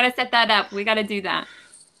 Amy, you got to set that up. We got to do that.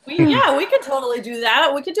 We could totally do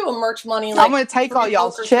that. We could do a merch money. Like, I'm gonna take all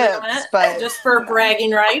y'all's chips, but just for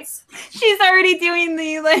bragging rights. She's already doing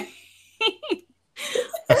the like.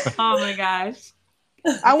 Oh my gosh.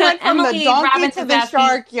 I went from the donkey to the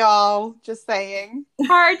shark, y'all. Just saying.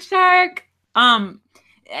 Hard shark.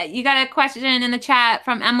 You got a question in the chat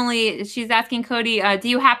from Emily. She's asking Cody, do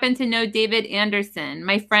you happen to know David Anderson,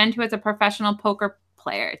 my friend who is a professional poker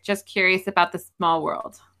player? Just curious about the small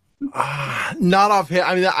world. Not offhand.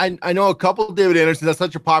 I mean, I know a couple of David Anderson. That's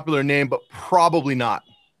such a popular name, but probably not.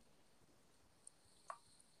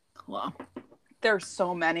 Cool. There's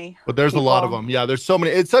so many. But there's a lot of them. Yeah, there's so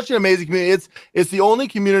many. It's such an amazing community. It's the only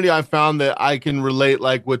community I've found that I can relate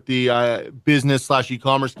like with the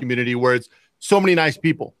business/e-commerce community where it's so many nice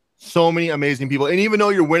people, so many amazing people. And even though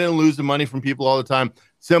you're winning and losing money from people all the time,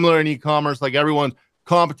 similar in e-commerce, like everyone's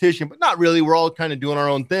competition, but not really. We're all kind of doing our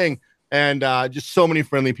own thing. And just so many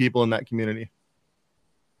friendly people in that community.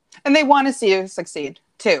 And they want to see you succeed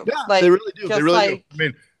too. Yeah, like, they really do. They really do. I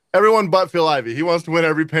mean, everyone but Phil Ivey. He wants to win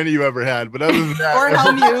every penny you ever had. But other than that. Or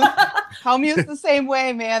Helmuth the same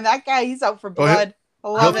way, man. That guy, he's out for blood. I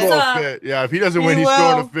love it. Fit. Yeah, if he doesn't win, he's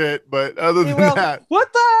throwing a fit. But other than that.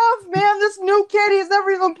 What the F, man? This new kid, he's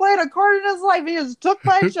never even played a card in his life. He just took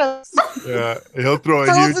my chips. Yeah, he'll throw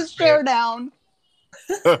throws his share down.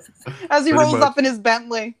 As he rolls up in his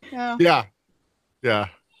Bentley. Yeah.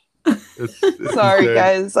 It's sorry,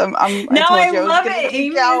 guys. I love it.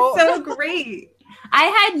 Amy is so great. I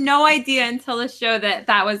had no idea until the show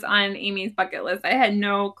that was on Amy's bucket list. I had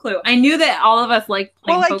no clue. I knew that all of us like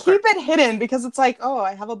playing poker. Keep it hidden because it's like, oh,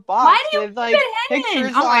 I have a box with like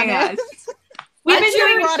pictures oh my on gosh. it. We've been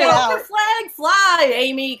doing poker flag fly,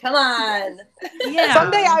 Amy. Come on. Yeah.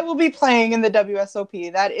 Someday I will be playing in the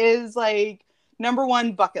WSOP. That is like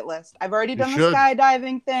 #1 bucket list. I've already done the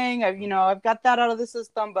skydiving thing. I've got that out of the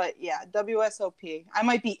system, but yeah, WSOP. I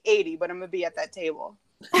might be 80, but I'm gonna be at that table.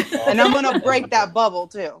 And I'm gonna break that bubble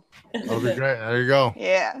too. That'll be great. There you go.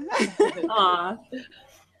 Yeah.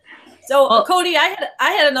 So Cody, I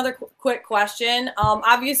had another quick question.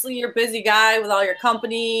 Obviously you're a busy guy with all your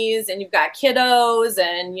companies and you've got kiddos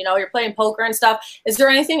and you're playing poker and stuff. Is there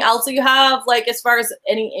anything else that you have like as far as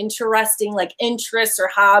any interesting like interests or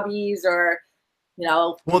hobbies or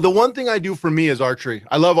Well, the one thing I do for me is archery.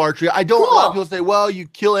 I love archery. A lot of people say, well, you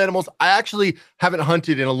kill animals. I actually haven't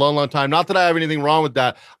hunted in a long, long time. Not that I have anything wrong with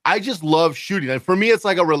that. I just love shooting. And for me, it's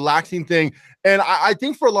like a relaxing thing. And I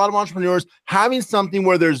think for a lot of entrepreneurs, having something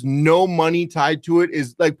where there's no money tied to it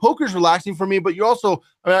is like poker's relaxing for me. But you're also,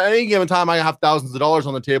 at any given time, I have thousands of dollars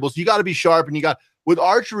on the table. So you got to be sharp. And with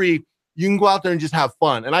archery, you can go out there and just have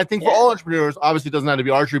fun. And I think for all entrepreneurs, obviously it doesn't have to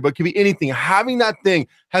be archery, but it can be anything. Having that thing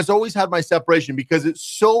has always had my separation because it's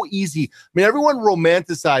so easy. I mean, everyone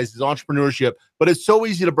romanticizes entrepreneurship, but it's so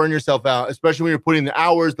easy to burn yourself out, especially when you're putting the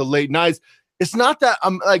hours, the late nights. it's not that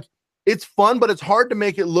like, it's fun, but it's hard to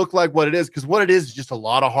make it look like what it is, because what it is just a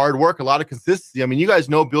lot of hard work, a lot of consistency. I mean, you guys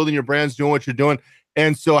know building your brands, doing what you're doing.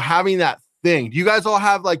 And so having that thing, do you guys all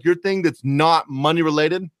have like your thing that's not money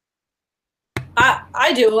related?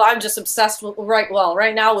 I do. I'm just obsessed with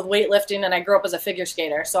right now with weightlifting, and I grew up as a figure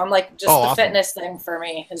skater. So I'm like, just the awesome. Fitness thing for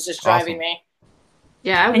me is just driving me.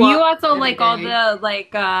 Yeah. And you also like all the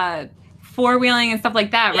like four-wheeling and stuff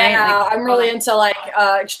like that, right? Yeah, like, I'm really into like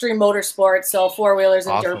extreme motorsports, so four-wheelers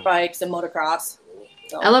and dirt bikes and motocross.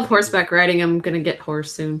 So. I love horseback riding. I'm gonna get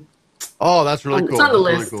horse soon. Oh, that's really cool. It's on the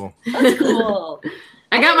list. Really cool. That's cool.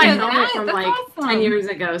 I got my helmet from like awesome. 10 years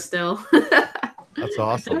ago still. That's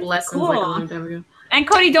awesome. Lessons like a long time ago. And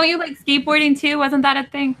Cody, don't you like skateboarding too? Wasn't that a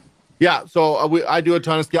thing? Yeah, so I do a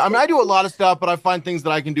ton of skate. I mean, I do a lot of stuff, but I find things that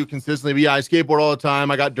I can do consistently. But yeah, I skateboard all the time.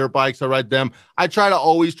 I got dirt bikes. I ride them. I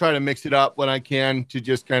always try to mix it up when I can to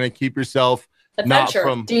just kind of keep yourself not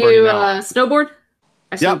from. Do you snowboard?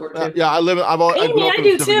 I snowboard too. Yeah, I grew up in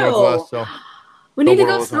the Pacific Northwest, so we need to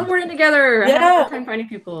go snowboarding together. Yeah, I have a hard time finding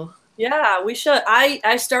people. Yeah, we should.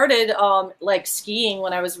 I started like skiing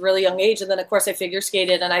when I was really young age, and then of course I figure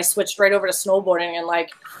skated, and I switched right over to snowboarding and like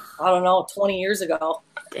I don't know 20 years ago.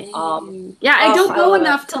 Yeah, I don't go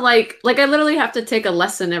enough to like I literally have to take a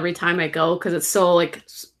lesson every time I go because it's so like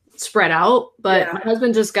spread out. But my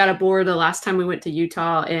husband just got aboard the last time we went to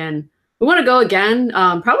Utah, and we want to go again,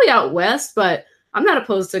 probably out west. But I'm not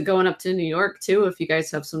opposed to going up to New York too if you guys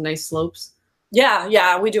have some nice slopes.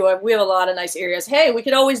 Yeah, we do. We have a lot of nice areas. Hey, we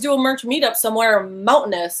could always do a merch meetup somewhere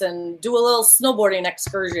mountainous and do a little snowboarding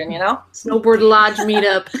excursion, you know? Snowboard lodge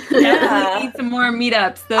meetup. Yeah, we need some more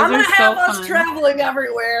meetups. Those I'm are gonna so have fun. us traveling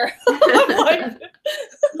everywhere.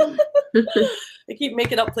 They keep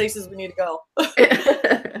making up places we need to go.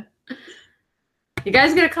 You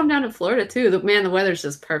guys gotta come down to Florida too. The weather's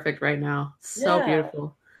just perfect right now. So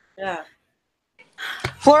beautiful. Yeah.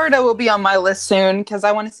 Florida will be on my list soon because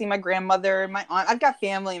I want to see my grandmother and my aunt. I've got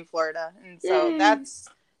family in Florida, and so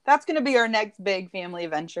that's going to be our next big family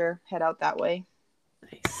adventure. Head out that way.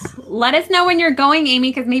 Nice. Let us know when you're going,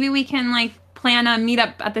 Amy, because maybe we can like plan a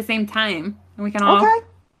meetup at the same time, and we can all go.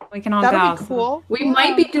 That'd be cool. We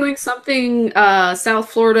might be doing something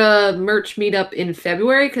South Florida merch meetup in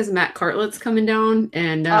February because Matt Cartlett's coming down,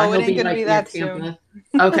 and he'll be like that soon.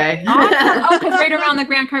 Okay. Oh, because right around the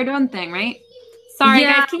Grant Cardone thing, right? Sorry,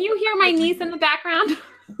 guys. Can you hear my niece in the background?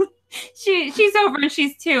 she's over and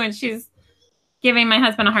she's 2, and she's giving my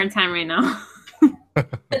husband a hard time right now.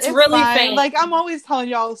 It's really faint. Like I'm always telling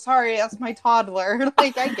y'all, sorry, that's my toddler.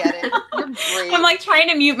 Like I get it. You're great. I'm like trying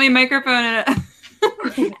to mute my microphone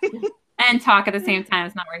and talk at the same time.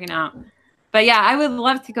 It's not working out. But yeah, I would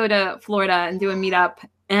love to go to Florida and do a meetup.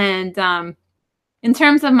 And in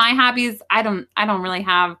terms of my hobbies, I don't really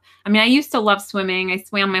have. I mean, I used to love swimming. I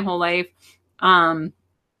swam my whole life. I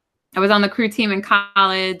was on the crew team in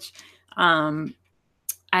college.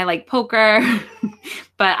 I like poker,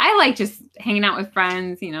 but I like just hanging out with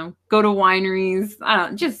friends, go to wineries. I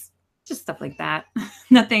don't just stuff like that.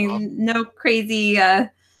 Nothing, no crazy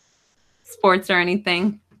sports or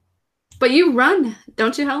anything. But you run,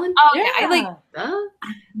 don't you, Helen? Oh yeah, I like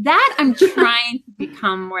that. I'm trying to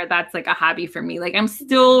become where that's like a hobby for me. Like I'm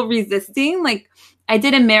still resisting. Like I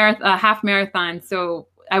did a half marathon, so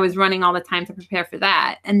I was running all the time to prepare for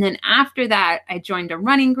that. And then after that, I joined a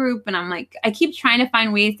running group, and I'm like, I keep trying to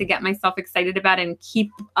find ways to get myself excited about it and keep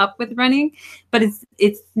up with running, but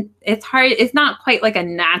it's hard. It's not quite like a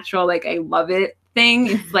natural, like I love it thing.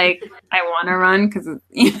 It's like, I want to run because,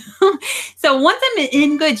 so once I'm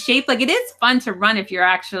in good shape, like it is fun to run if you're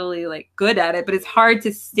actually like good at it, but it's hard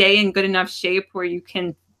to stay in good enough shape where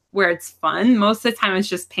it's fun. Most of the time it's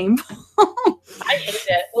just painful. I hate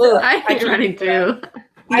it. I hate running too.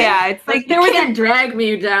 Yeah, it's like there was drag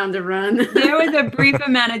me down to run. There was a brief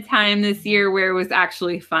amount of time this year where it was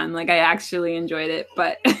actually fun. Like I actually enjoyed it,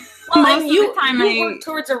 but most of the time you work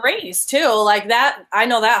towards a race too. Like that, I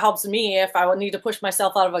know that helps me if I would need to push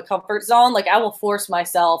myself out of a comfort zone. Like I will force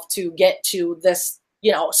myself to get to this,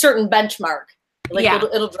 certain benchmark. Like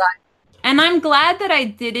it'll drive. And I'm glad that I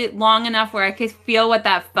did it long enough where I could feel what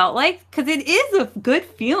that felt like, because it is a good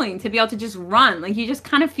feeling to be able to just run. Like you just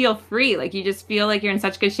kind of feel free. Like you just feel like you're in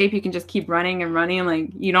such good shape you can just keep running and running, and like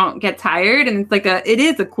you don't get tired. And it's like it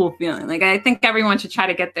is a cool feeling. Like I think everyone should try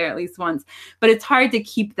to get there at least once. But it's hard to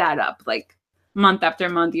keep that up like month after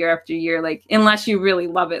month, year after year, like unless you really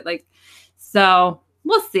love it. Like so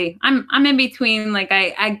we'll see. I'm in between. Like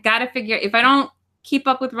I gotta figure, if I don't keep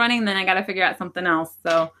up with running, then I gotta figure out something else.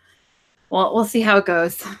 So well, we'll see how it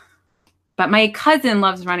goes. But my cousin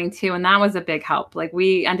loves running too, and that was a big help. Like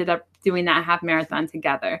we ended up doing that half marathon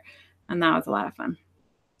together, and that was a lot of fun.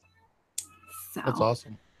 So that's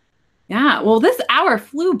awesome. Yeah. Well, this hour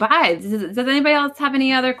flew by. Does anybody else have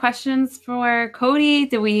any other questions for Cody?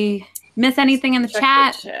 Did we miss anything in the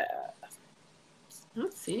chat? I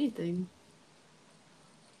don't see anything.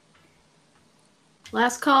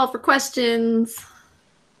 Last call for questions.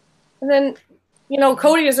 And then,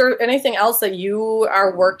 Cody, is there anything else that you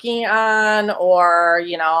are working on, or,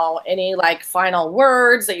 any like final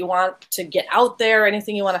words that you want to get out there?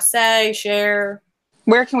 Anything you want to say, share?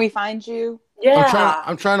 Where can we find you? Yeah.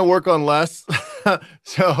 I'm trying to work on less.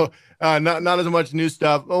 So not as much new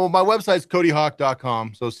stuff. Oh, my website's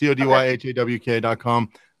codyhawk.com. So CODYHAWK.com.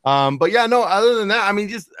 But yeah, no, other than that, I mean,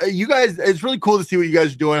 just you guys, it's really cool to see what you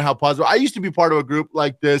guys are doing, how positive. I used to be part of a group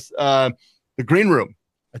like this, the Green Room.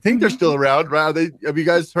 I think they're still around, right? Have you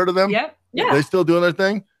guys heard of them? Yep. Yeah. Are they still doing their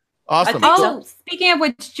thing? Awesome. Oh, speaking of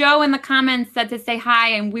which, Joe in the comments said to say hi,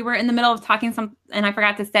 and we were in the middle of talking and I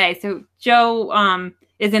forgot to say. So Joe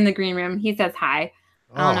is in the Green Room. He says hi.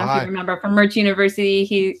 I don't know if you remember from Merch University.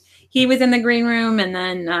 He was in the Green Room, and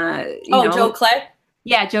then Joe Clay.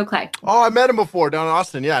 Yeah, Joe Clay. Oh, I met him before down in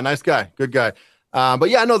Austin. Yeah, nice guy, good guy. But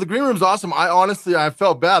yeah, no, the Green Room's awesome. I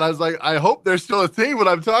felt bad. I was like, I hope there's still a thing when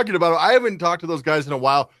I'm talking about it. I haven't talked to those guys in a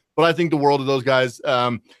while, but I think the world of those guys.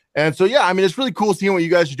 And so yeah, I mean, it's really cool seeing what you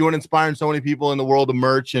guys are doing, inspiring so many people in the world of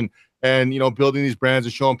merch and building these brands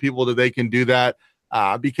and showing people that they can do that.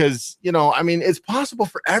 Because, I mean, it's possible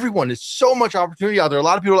for everyone. There's so much opportunity out there. A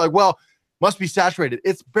lot of people are like, well, must be saturated.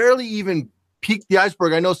 It's barely even peaked the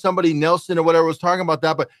iceberg. I know somebody, Nelson or whatever, was talking about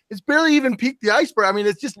that, but it's barely even peaked the iceberg. I mean,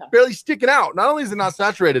 it's just barely sticking out. Not only is it not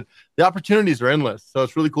saturated, the opportunities are endless. So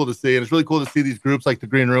it's really cool to see. And it's really cool to see these groups like the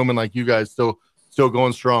Green Room and like you guys still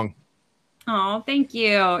going strong. Oh, thank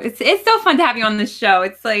you. It's so fun to have you on this show.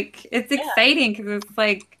 It's like, it's exciting because it's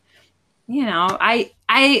like,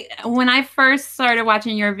 I when I first started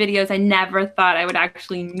watching your videos, I never thought I would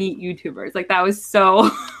actually meet YouTubers. Like that was so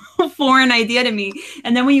foreign idea to me.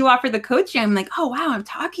 And then when you offer the coaching, I'm like, oh wow, I'm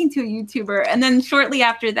talking to a YouTuber. And then shortly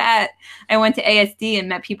after that, I went to ASD and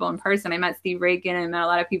met people in person. I met Steve Reagan and met a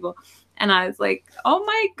lot of people. And I was like, oh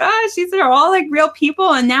my gosh, these are all like real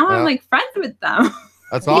people. And now I'm like friends with them.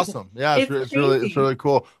 That's awesome. Yeah, it's really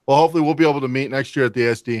cool. Well, hopefully we'll be able to meet next year at the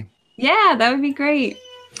ASD. Yeah, that would be great.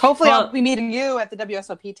 Hopefully I'll be meeting you at the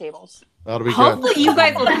WSOP tables. That'll be Hopefully good. you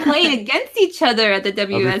guys will play against each other at the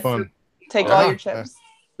WSOP. Take all your chips.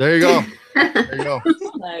 There you go. There you go.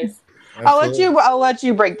 Nice. Absolutely. I'll let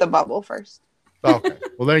you break the bubble first. Okay.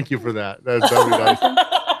 Well, thank you for that. That'd be nice.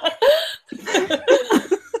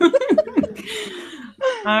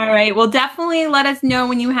 All right. Well, definitely let us know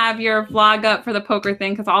when you have your vlog up for the poker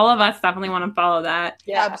thing, because all of us definitely want to follow that.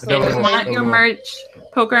 Yeah, absolutely. We want your merch,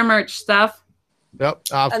 poker merch stuff. Yep,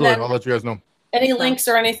 absolutely. I'll let you guys know. Any links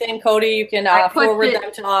or anything, Cody, you can forward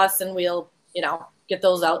them to us, and we'll, get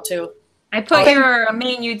those out too. I put your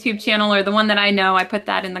main YouTube channel, or the one that I know, I put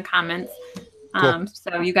that in the comments. Cool.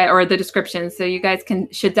 So you guys, or the description, so you guys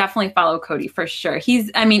should definitely follow Cody for sure.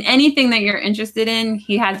 Anything that you're interested in,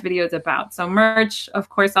 he has videos about. So merch, of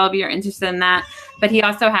course, all of you are interested in that, but he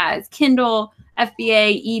also has Kindle,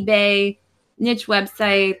 FBA, eBay, niche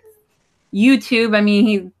websites, YouTube. I mean,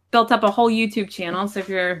 he built up a whole YouTube channel. So if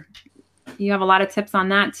you have a lot of tips on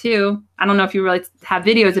that too. I don't know if you really have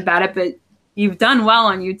videos about it, but you've done well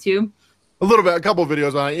on YouTube. A little bit, a couple of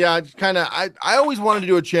videos on it. Yeah, just kind of, I always wanted to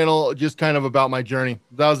do a channel just kind of about my journey.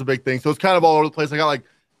 That was a big thing. So it's kind of all over the place. I got like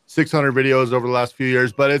 600 videos over the last few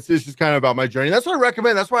years, but it's just kind of about my journey. That's what I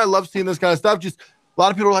recommend. That's why I love seeing this kind of stuff. Just a lot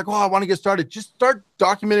of people are like, oh, I want to get started. Just start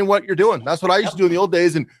documenting what you're doing. That's what I used to do in the old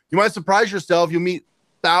days. And you might surprise yourself. You'll meet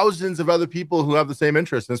thousands of other people who have the same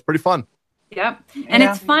interest, and it's pretty fun. Yep. And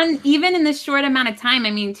it's fun even in this short amount of time.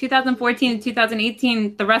 I mean, 2014 to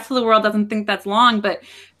 2018, the rest of the world doesn't think that's long, but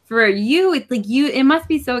for you, it's like it must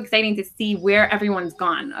be so exciting to see where everyone's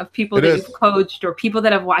gone, of people that you've coached or people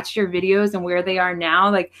that have watched your videos and where they are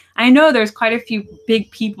now. Like, I know there's quite a few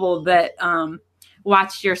big people that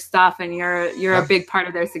watch your stuff, and you're a big part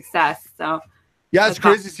of their success. So yeah, it's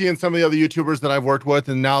crazy seeing some of the other YouTubers that I've worked with,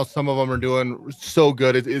 and now some of them are doing so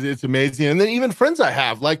good. It's amazing. And then even friends I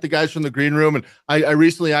have, like the guys from the Green Room. And I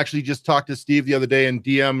recently actually just talked to Steve the other day in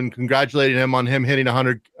DM and congratulated him on him hitting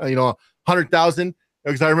 100,000.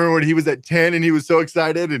 Because I remember when he was at 10 and he was so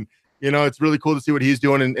excited. And, it's really cool to see what he's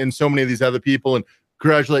doing and so many of these other people. And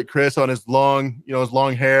congratulate Chris on his long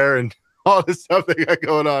hair and all this stuff they got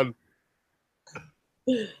going on.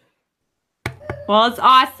 Well, it's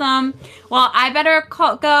awesome. Well, I better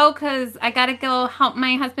go because I got to go help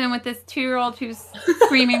my husband with this 2-year-old who's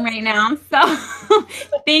screaming right now. So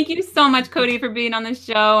thank you so much, Cody, for being on the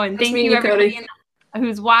show. And thank you, everybody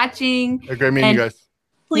who's watching. Great meeting you guys.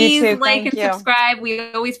 Please too. like Thank and you. subscribe. We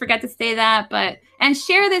always forget to say that, and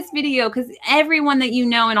share this video because everyone that you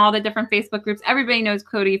know in all the different Facebook groups, everybody knows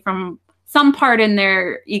Cody from some part in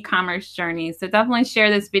their e-commerce journey. So definitely share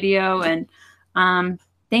this video, and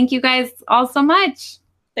thank you guys all so much.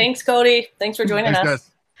 Thanks, Cody. Thanks for joining us.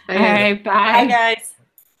 Guys. All right, bye. Bye, guys.